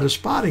couple had a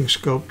spotting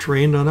scope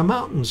trained on a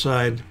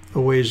mountainside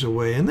a ways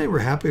away, and they were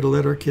happy to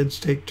let our kids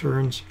take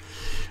turns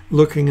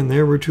looking, and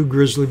there were two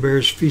grizzly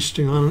bears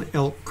feasting on an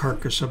elk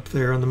carcass up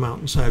there on the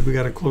mountainside. We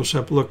got a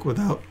close-up look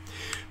without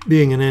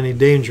being in any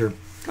danger.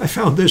 I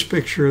found this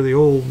picture of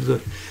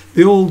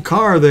the old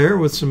car there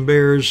with some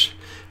bears.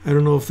 I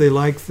don't know if they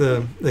like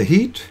the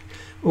heat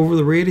over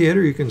the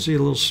radiator. You can see a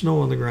little snow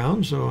on the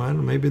ground, so I don't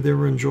know, maybe they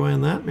were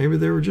enjoying that. Maybe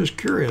they were just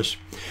curious.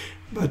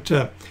 But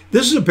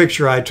this is a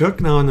picture I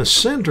took. Now in the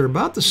center,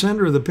 about the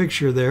center of the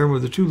picture there, where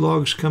the two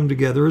logs come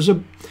together, is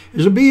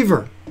a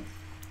beaver.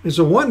 It's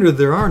a wonder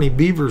there aren't any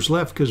beavers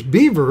left, because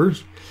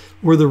beavers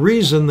were the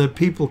reason that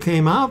people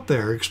came out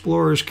there.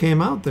 Explorers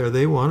came out there.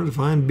 They wanted to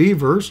find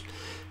beavers,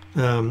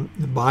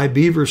 buy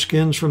beaver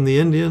skins from the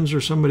Indians or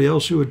somebody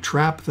else who would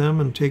trap them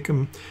and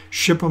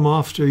ship them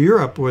off to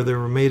Europe, where they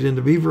were made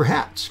into beaver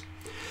hats.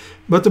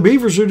 But the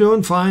beavers are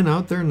doing fine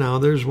out there now.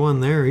 There's one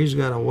there. He's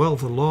got a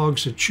wealth of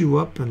logs to chew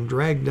up and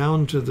drag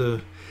down to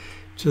the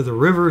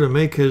river to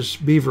make his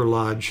beaver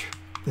lodge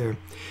there.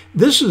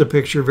 This is a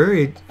picture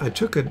I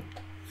took it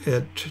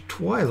at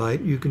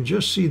twilight. You can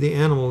just see the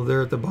animal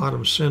there at the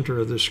bottom center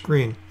of the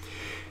screen.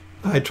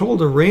 I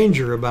told a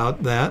ranger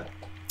about that,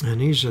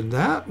 and he said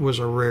that was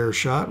a rare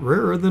shot,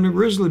 rarer than a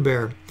grizzly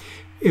bear.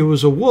 It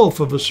was a wolf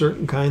of a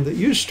certain kind that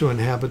used to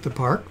inhabit the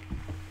park,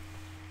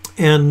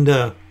 and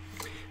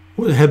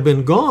had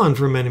been gone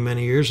for many,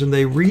 many years, and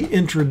they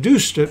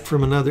reintroduced it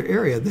from another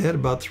area. They had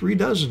about 3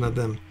 dozen of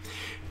them.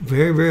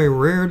 Very, very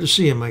rare to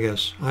see them, I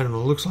guess. I don't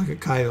know, looks like a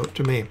coyote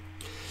to me.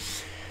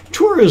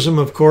 Tourism,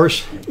 of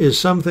course, is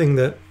something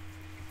that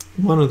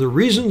one of the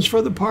reasons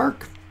for the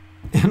park,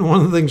 and one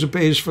of the things that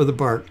pays for the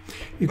park.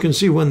 You can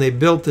see when they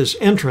built this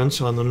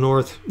entrance on the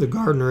north, the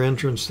Gardner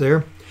entrance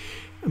there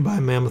by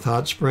Mammoth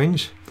Hot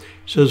Springs, it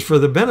says, for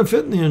the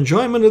benefit and the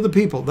enjoyment of the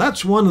people.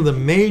 That's one of the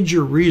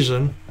major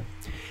reasons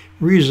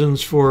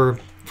for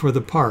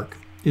the park,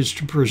 is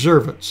to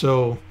preserve it.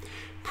 So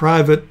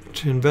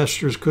private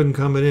investors couldn't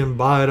come in and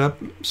buy it up,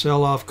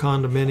 sell off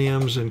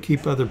condominiums, and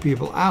keep other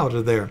people out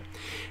of there.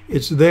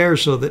 It's there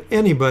so that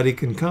anybody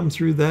can come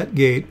through that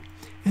gate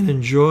and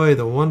enjoy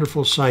the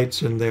wonderful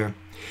sights in there.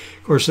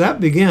 Of course, that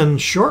began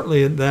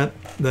shortly.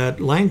 That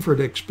Langford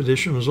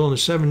expedition was only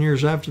 7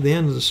 years after the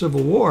end of the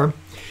Civil War,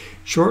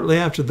 Shortly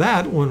after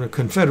that, when a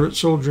Confederate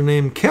soldier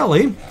named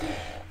Kelly,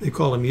 they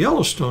call him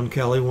Yellowstone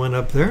Kelly, went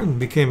up there and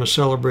became a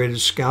celebrated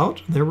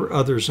scout. There were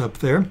others up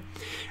there.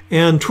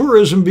 And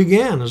tourism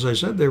began. As I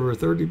said, there were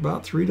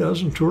about 3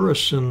 dozen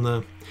tourists in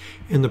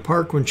the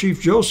park when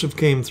Chief Joseph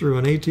came through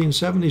in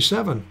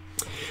 1877.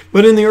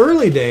 But in the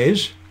early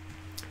days,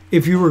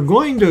 if you were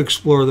going to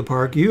explore the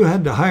park, you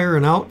had to hire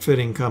an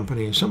outfitting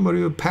company, somebody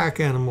who would pack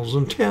animals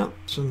and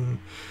tents and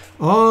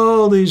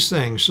all these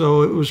things.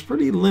 So it was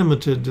pretty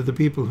limited to the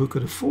people who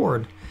could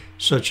afford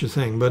such a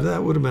thing. But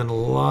that would have been a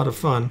lot of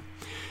fun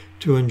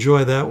to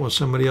enjoy that while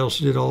somebody else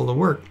did all the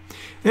work.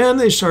 And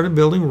they started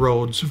building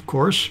roads, of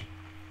course.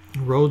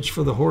 Roads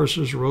for the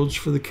horses, roads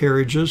for the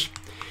carriages.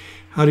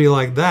 How do you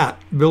like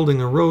that? Building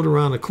a road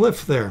around a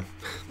cliff there.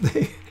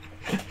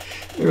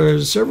 There are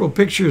several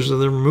pictures of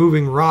them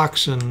moving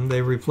rocks, and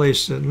they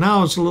replaced it.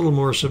 Now it's a little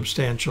more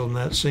substantial in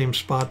that same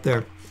spot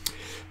there.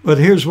 But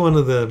here's one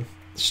of the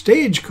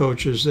stage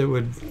coaches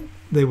that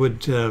they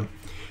would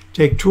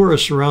take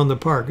tourists around the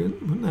park.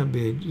 Wouldn't that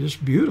be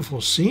just beautiful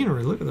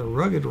scenery? Look at the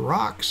rugged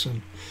rocks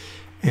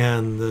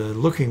and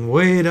looking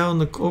way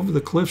down over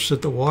the cliffs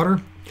at the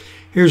water.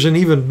 Here's an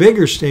even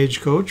bigger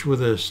stagecoach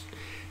with a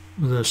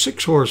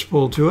 6-horse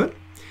pull to it.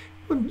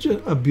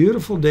 A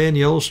beautiful day in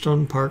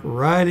Yellowstone Park,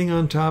 riding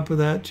on top of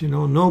that,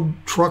 no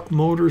truck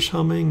motors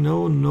humming,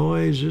 no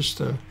noise, just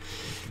the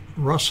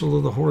rustle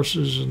of the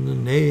horses and the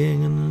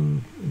neighing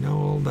and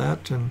all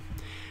that, and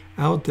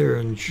out there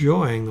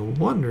enjoying the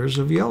wonders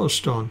of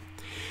Yellowstone.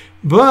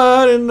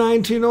 But in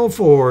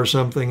 1904,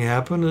 something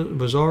happened. It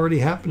was already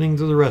happening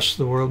to the rest of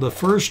the world. The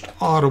first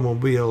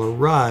automobile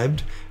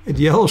arrived at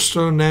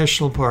Yellowstone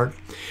National Park,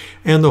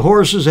 and the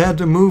horses had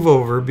to move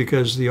over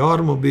because the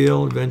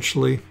automobile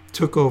eventually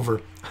took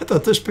over. I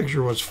thought this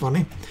picture was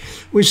funny.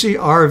 We see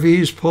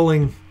RVs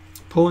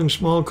pulling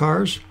small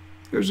cars.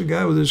 There's a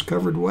guy with his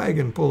covered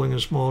wagon pulling a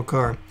small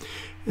car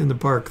in the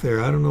park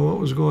there. I don't know what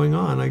was going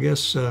on. I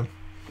guess it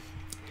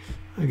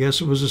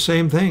was the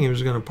same thing. He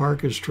was going to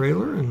park his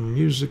trailer and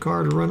use the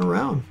car to run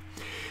around.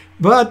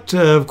 But,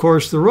 of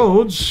course, the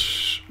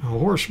roads, a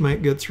horse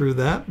might get through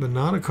that, but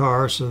not a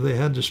car, so they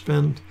had to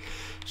spend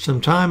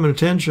some time and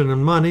attention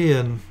and money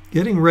and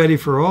getting ready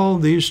for all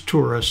these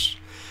tourists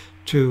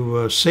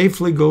to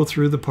safely go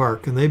through the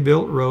park. And they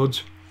built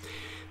roads.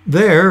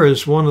 There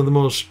is one of the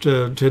most,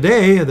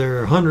 today,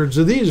 there are hundreds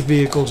of these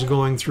vehicles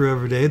going through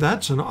every day.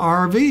 That's an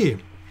RV.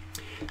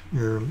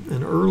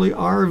 An early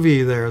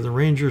RV there. The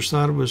rangers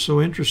thought it was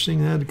so interesting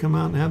they had to come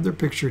out and have their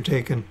picture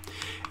taken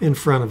in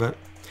front of it.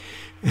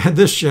 And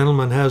this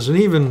gentleman has an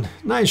even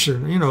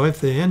nicer, if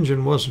the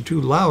engine wasn't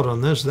too loud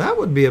on this, that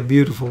would be a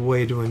beautiful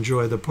way to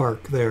enjoy the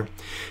park there,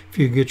 if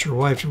you get your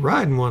wife to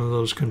ride in one of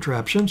those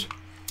contraptions.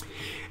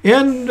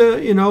 And,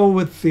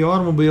 with the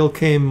automobile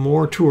came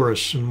more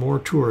tourists,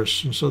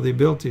 and so they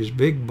built these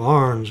big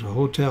barns,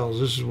 hotels.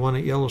 This is one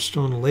at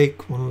Yellowstone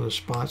Lake, one of the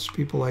spots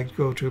people like to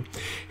go to.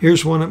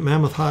 Here's one at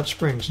Mammoth Hot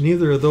Springs.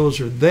 Neither of those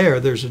are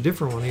there. There's a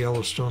different one at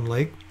Yellowstone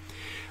Lake.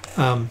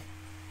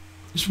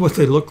 This is what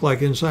they look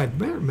like inside.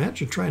 Man,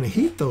 imagine trying to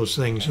heat those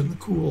things in the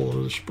cool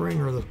of the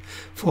spring or the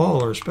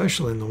fall, or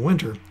especially in the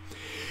winter.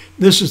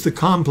 This is the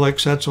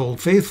complex. That's Old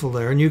Faithful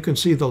there, and you can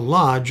see the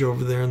lodge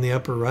over there in the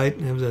upper right,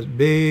 and have that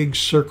big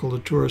circle the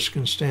tourists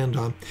can stand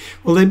on.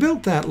 Well, they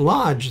built that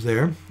lodge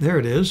there. There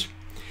it is.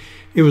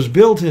 It was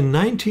built in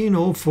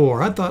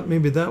 1904. I thought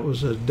maybe that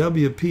was a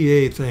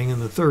WPA thing in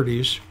the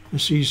 30s, the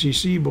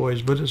CCC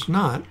boys, but it's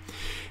not.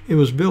 It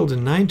was built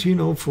in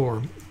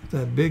 1904.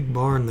 That big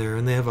barn there,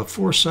 and they have a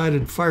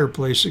 4-sided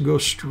fireplace that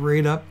goes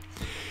straight up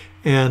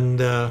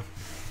and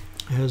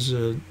has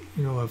a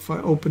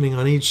opening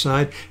on each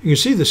side. You can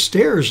see the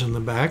stairs in the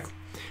back.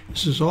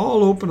 This is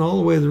all open all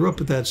the way up,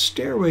 but that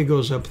stairway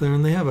goes up there,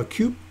 and they have a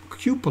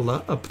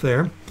cupola up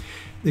there.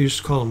 They used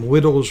to call them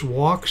Widow's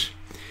Walks,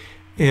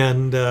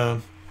 and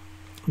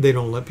they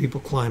don't let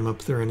people climb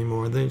up there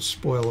anymore. They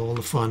spoil all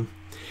the fun.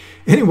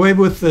 Anyway,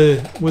 with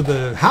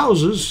the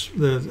houses,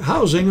 the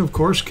housing, of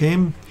course,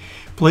 came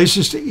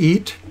places to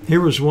eat. Here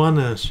was one,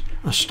 a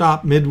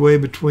stop midway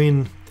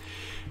between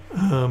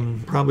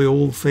probably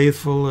Old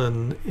Faithful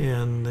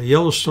and the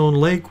Yellowstone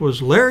Lake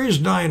was Larry's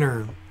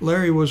Diner.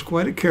 Larry was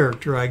quite a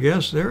character, I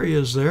guess. There he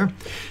is there.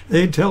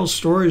 They tell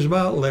stories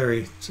about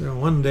Larry. So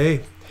one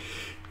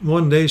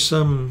day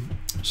some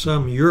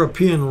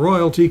European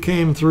royalty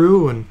came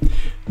through and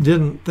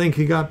didn't think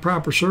he got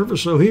proper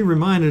service, so he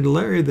reminded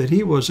Larry that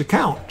he was a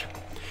count.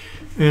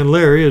 And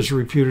Larry is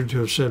reputed to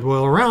have said,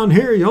 well, around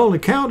here you only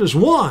count as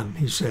one,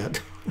 he said.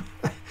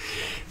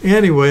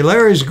 Anyway,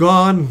 Larry's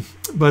gone,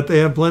 but they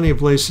have plenty of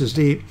places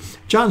to eat.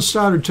 John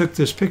Stoddard took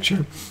this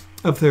picture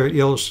up there at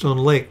Yellowstone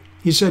Lake.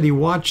 He said he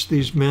watched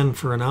these men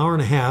for an hour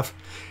and a half,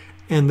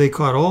 and they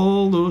caught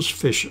all those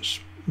fishes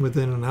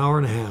within an hour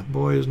and a half.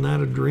 Boy, isn't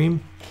that a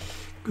dream?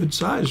 Good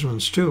sized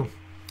ones, too.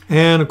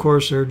 And, of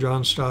course, there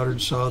John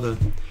Stoddard saw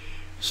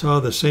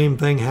the same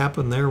thing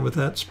happen there with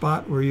that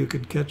spot where you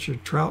could catch a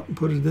trout and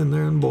put it in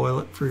there and boil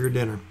it for your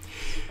dinner.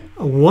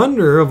 A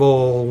wonder of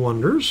all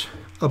wonders,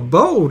 a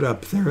boat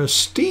up there, a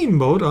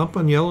steamboat up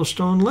on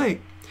Yellowstone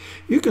Lake.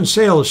 You can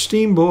sail a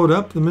steamboat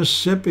up the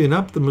Mississippi and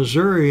up the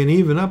Missouri and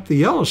even up the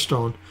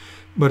Yellowstone,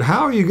 but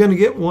how are you going to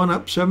get one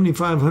up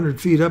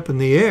 7,500 feet up in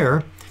the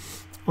air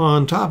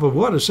on top of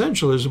what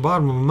essentially is the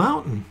bottom of a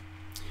mountain?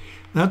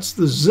 That's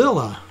the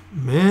Zilla.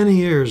 Many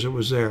years it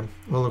was there.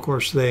 Well, of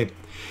course, they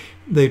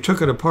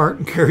took it apart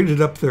and carried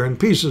it up there in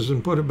pieces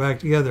and put it back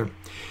together.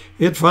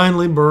 It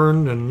finally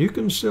burned, and you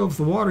can still, if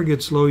the water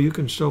gets low, you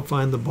can still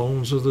find the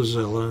bones of the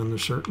Zilla in a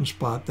certain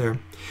spot there.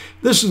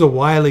 This is the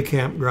Wiley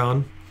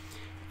campground.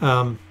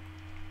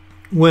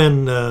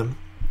 When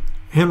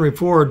Henry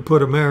Ford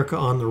put America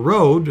on the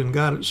road and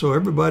got it so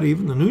everybody,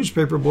 even the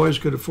newspaper boys,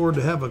 could afford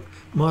to have a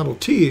Model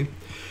T,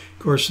 of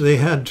course, they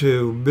had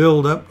to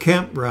build up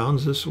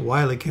campgrounds. This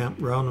Wiley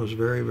campground was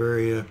very,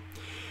 very,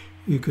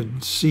 you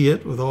could see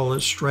it with all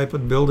its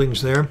striped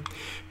buildings there.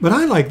 But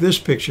I like this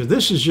picture.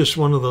 This is just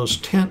one of those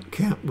tent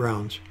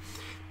campgrounds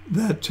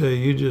that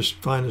you just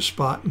find a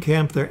spot and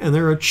camp there. And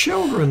there are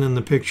children in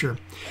the picture.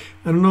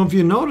 I don't know if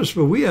you noticed,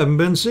 but we haven't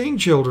been seeing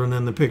children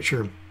in the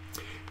picture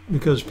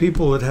because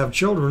people that have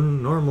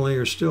children normally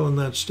are still in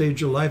that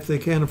stage of life they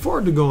can't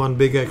afford to go on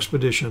big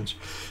expeditions.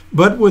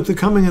 But with the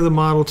coming of the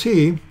Model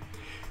T,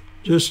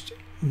 just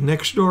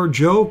next door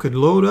Joe could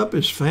load up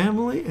his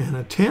family and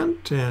a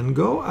tent and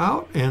go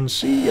out and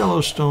see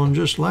Yellowstone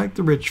just like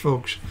the rich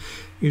folks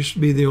used to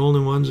be the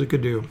only ones that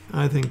could do.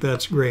 I think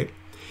that's great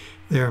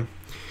there.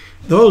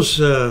 Those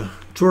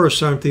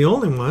tourists aren't the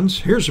only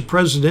ones. Here's a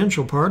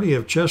presidential party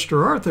of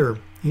Chester Arthur.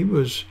 He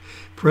was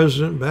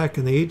president back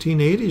in the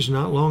 1880s,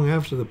 not long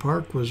after the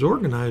park was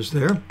organized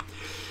there.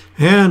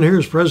 And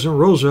here's President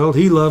Roosevelt.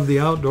 He loved the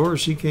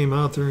outdoors. He came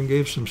out there and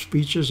gave some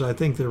speeches. I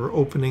think they were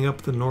opening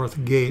up the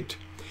north gate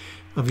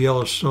of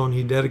Yellowstone.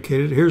 He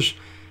dedicated. Here's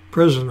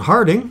President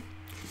Harding.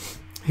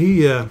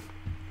 He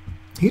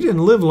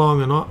didn't live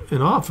long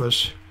in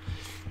office.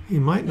 He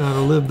might not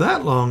have lived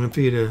that long if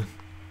he'd have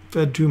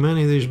fed too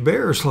many of these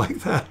bears like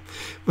that.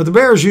 But the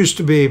bears used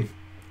to be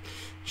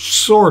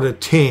sort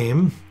of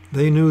tame.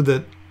 They knew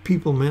that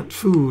people meant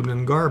food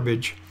and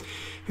garbage.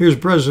 Here's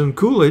President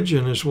Coolidge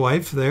and his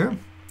wife there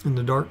in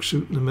the dark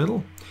suit in the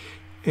middle.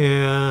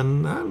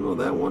 And I don't know,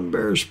 that one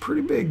bear is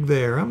pretty big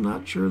there. I'm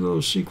not sure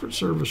those Secret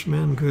Service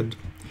men could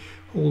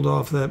hold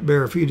off that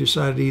bear if he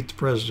decided to eat the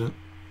president.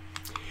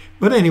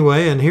 But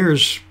anyway, and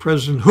here's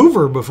President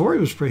Hoover before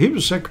he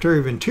was Secretary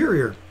of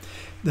Interior.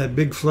 That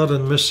big flood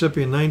in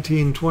Mississippi in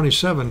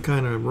 1927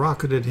 kind of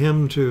rocketed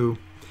him to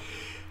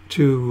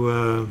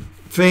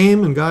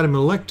fame and got him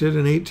elected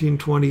in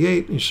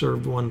 1828. He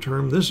served one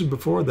term. This is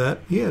before that.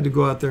 He had to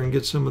go out there and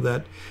get some of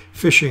that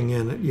fishing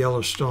in at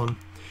Yellowstone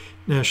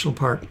National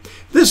Park.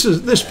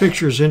 This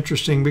picture is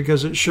interesting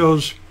because it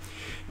shows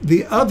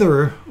the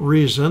other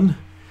reason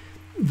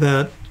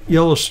that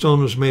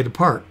Yellowstone was made a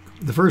park.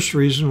 The first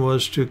reason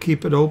was to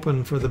keep it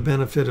open for the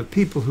benefit of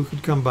people who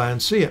could come by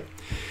and see it.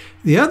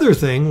 The other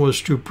thing was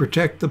to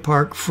protect the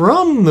park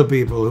from the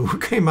people who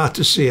came out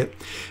to see it.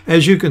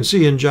 As you can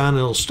see in John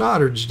L.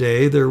 Stoddard's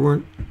day, there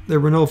were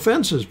no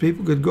fences.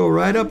 People could go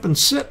right up and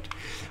sit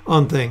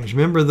on things.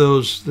 Remember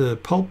the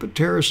pulpit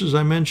terraces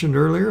I mentioned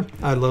earlier?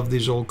 I love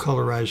these old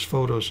colorized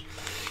photos.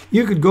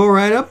 You could go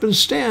right up and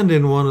stand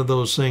in one of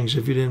those things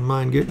if you didn't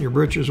mind getting your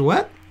britches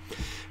wet.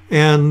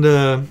 And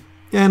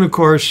of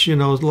course, you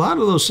know, a lot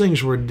of those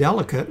things were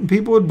delicate, and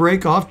people would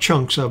break off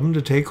chunks of them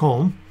to take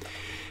home.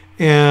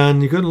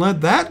 And you couldn't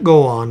let that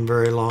go on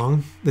very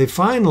long. They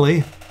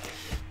finally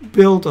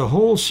built a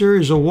whole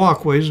series of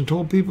walkways and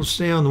told people to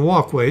stay on the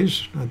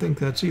walkways. I think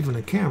that's even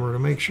a camera to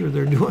make sure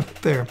they're doing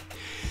it there.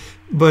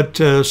 But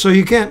so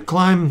you can't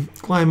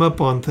climb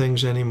up on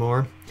things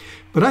anymore.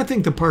 But I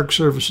think the Park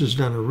Service has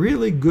done a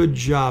really good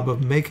job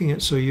of making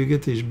it so you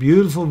get these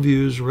beautiful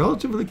views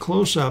relatively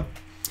close up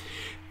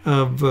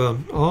of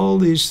all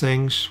these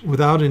things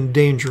without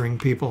endangering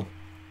people.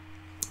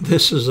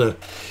 This is a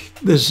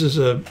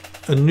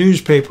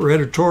newspaper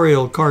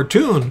editorial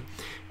cartoon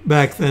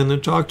back then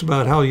that talked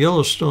about how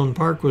Yellowstone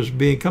Park was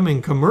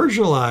becoming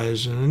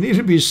commercialized and it needed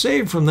to be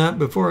saved from that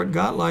before it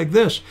got like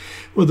this,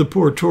 with the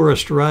poor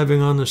tourist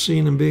arriving on the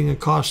scene and being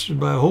accosted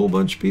by a whole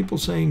bunch of people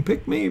saying,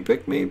 "Pick me,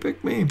 pick me,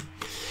 pick me."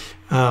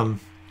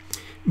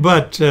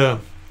 But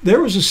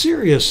there was a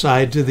serious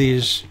side to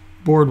these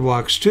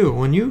boardwalks too.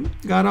 When you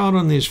got out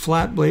on these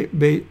flat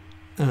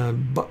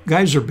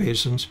geyser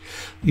basins,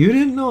 you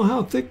didn't know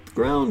how thick the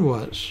ground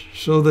was.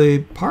 So the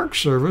Park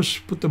Service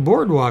put the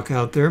boardwalk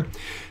out there,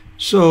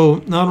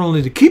 so not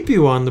only to keep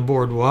you on the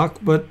boardwalk,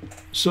 but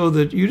so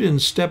that you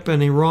didn't step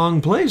any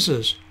wrong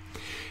places.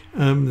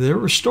 There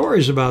were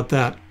stories about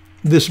that.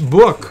 This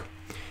book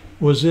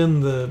was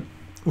in the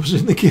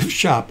gift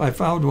shop. I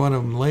found one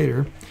of them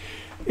later.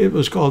 It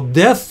was called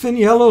Death in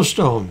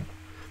Yellowstone.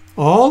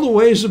 All the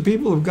ways that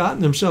people have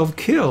gotten themselves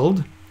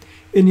killed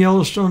in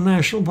Yellowstone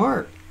National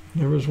Park.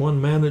 There was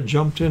one man that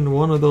jumped into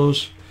one of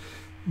those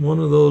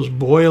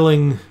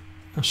boiling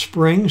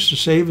springs to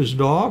save his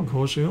dog. Of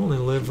course, he only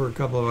lived for a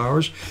couple of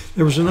hours.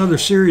 There was another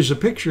series of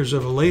pictures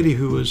of a lady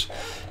who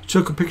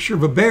took a picture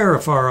of a bear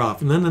afar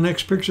off, and then the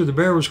next picture the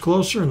bear was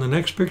closer, and the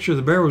next picture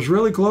the bear was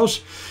really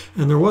close,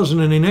 and there wasn't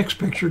any next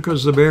picture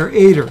because the bear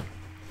ate her.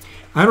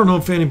 I don't know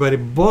if anybody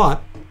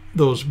bought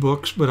those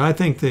books, but I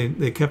think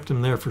they kept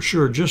them there for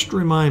sure, just to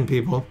remind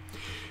people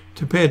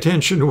to pay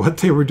attention to what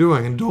they were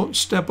doing and don't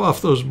step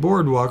off those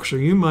boardwalks or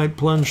you might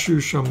plunge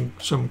through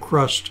some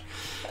crust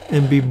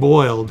and be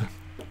boiled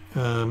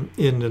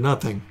into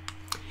nothing.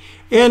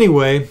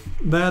 Anyway,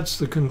 that's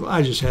the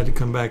I just had to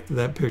come back to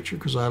that picture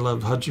because I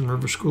love Hudson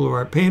River School of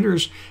Art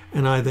painters,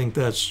 and I think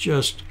that's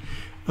just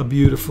a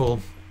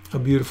beautiful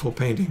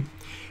painting.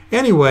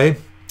 Anyway,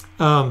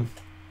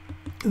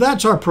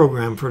 that's our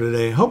program for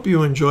today. Hope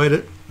you enjoyed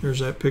it. There's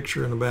that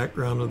picture in the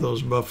background of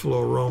those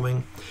buffalo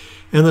roaming,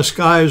 and the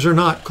skies are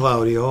not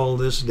cloudy all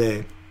this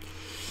day.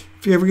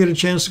 If you ever get a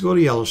chance to go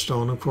to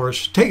Yellowstone, of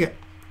course, take it.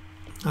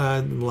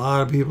 A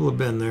lot of people have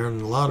been there, and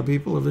a lot of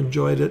people have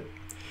enjoyed it.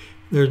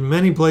 There's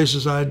many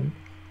places I'd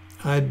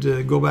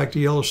go back to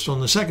Yellowstone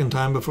the second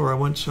time before I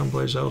went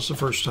someplace else the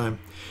first time.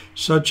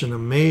 Such an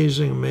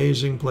amazing,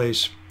 amazing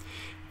place,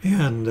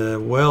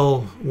 and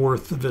well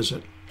worth the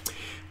visit.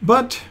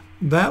 But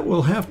that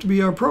will have to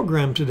be our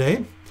program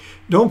today.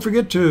 Don't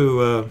forget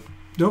to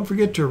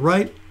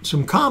write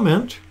some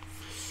comment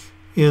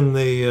in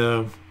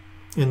the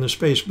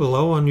space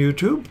below on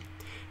YouTube,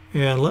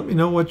 and let me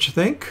know what you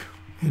think.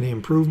 Any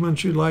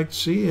improvements you'd like to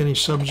see, any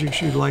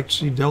subjects you'd like to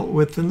see dealt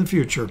with in the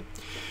future.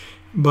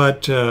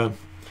 But in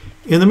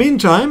the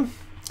meantime,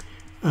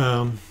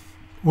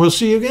 we'll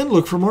see you again.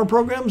 Look for more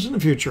programs in the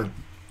future.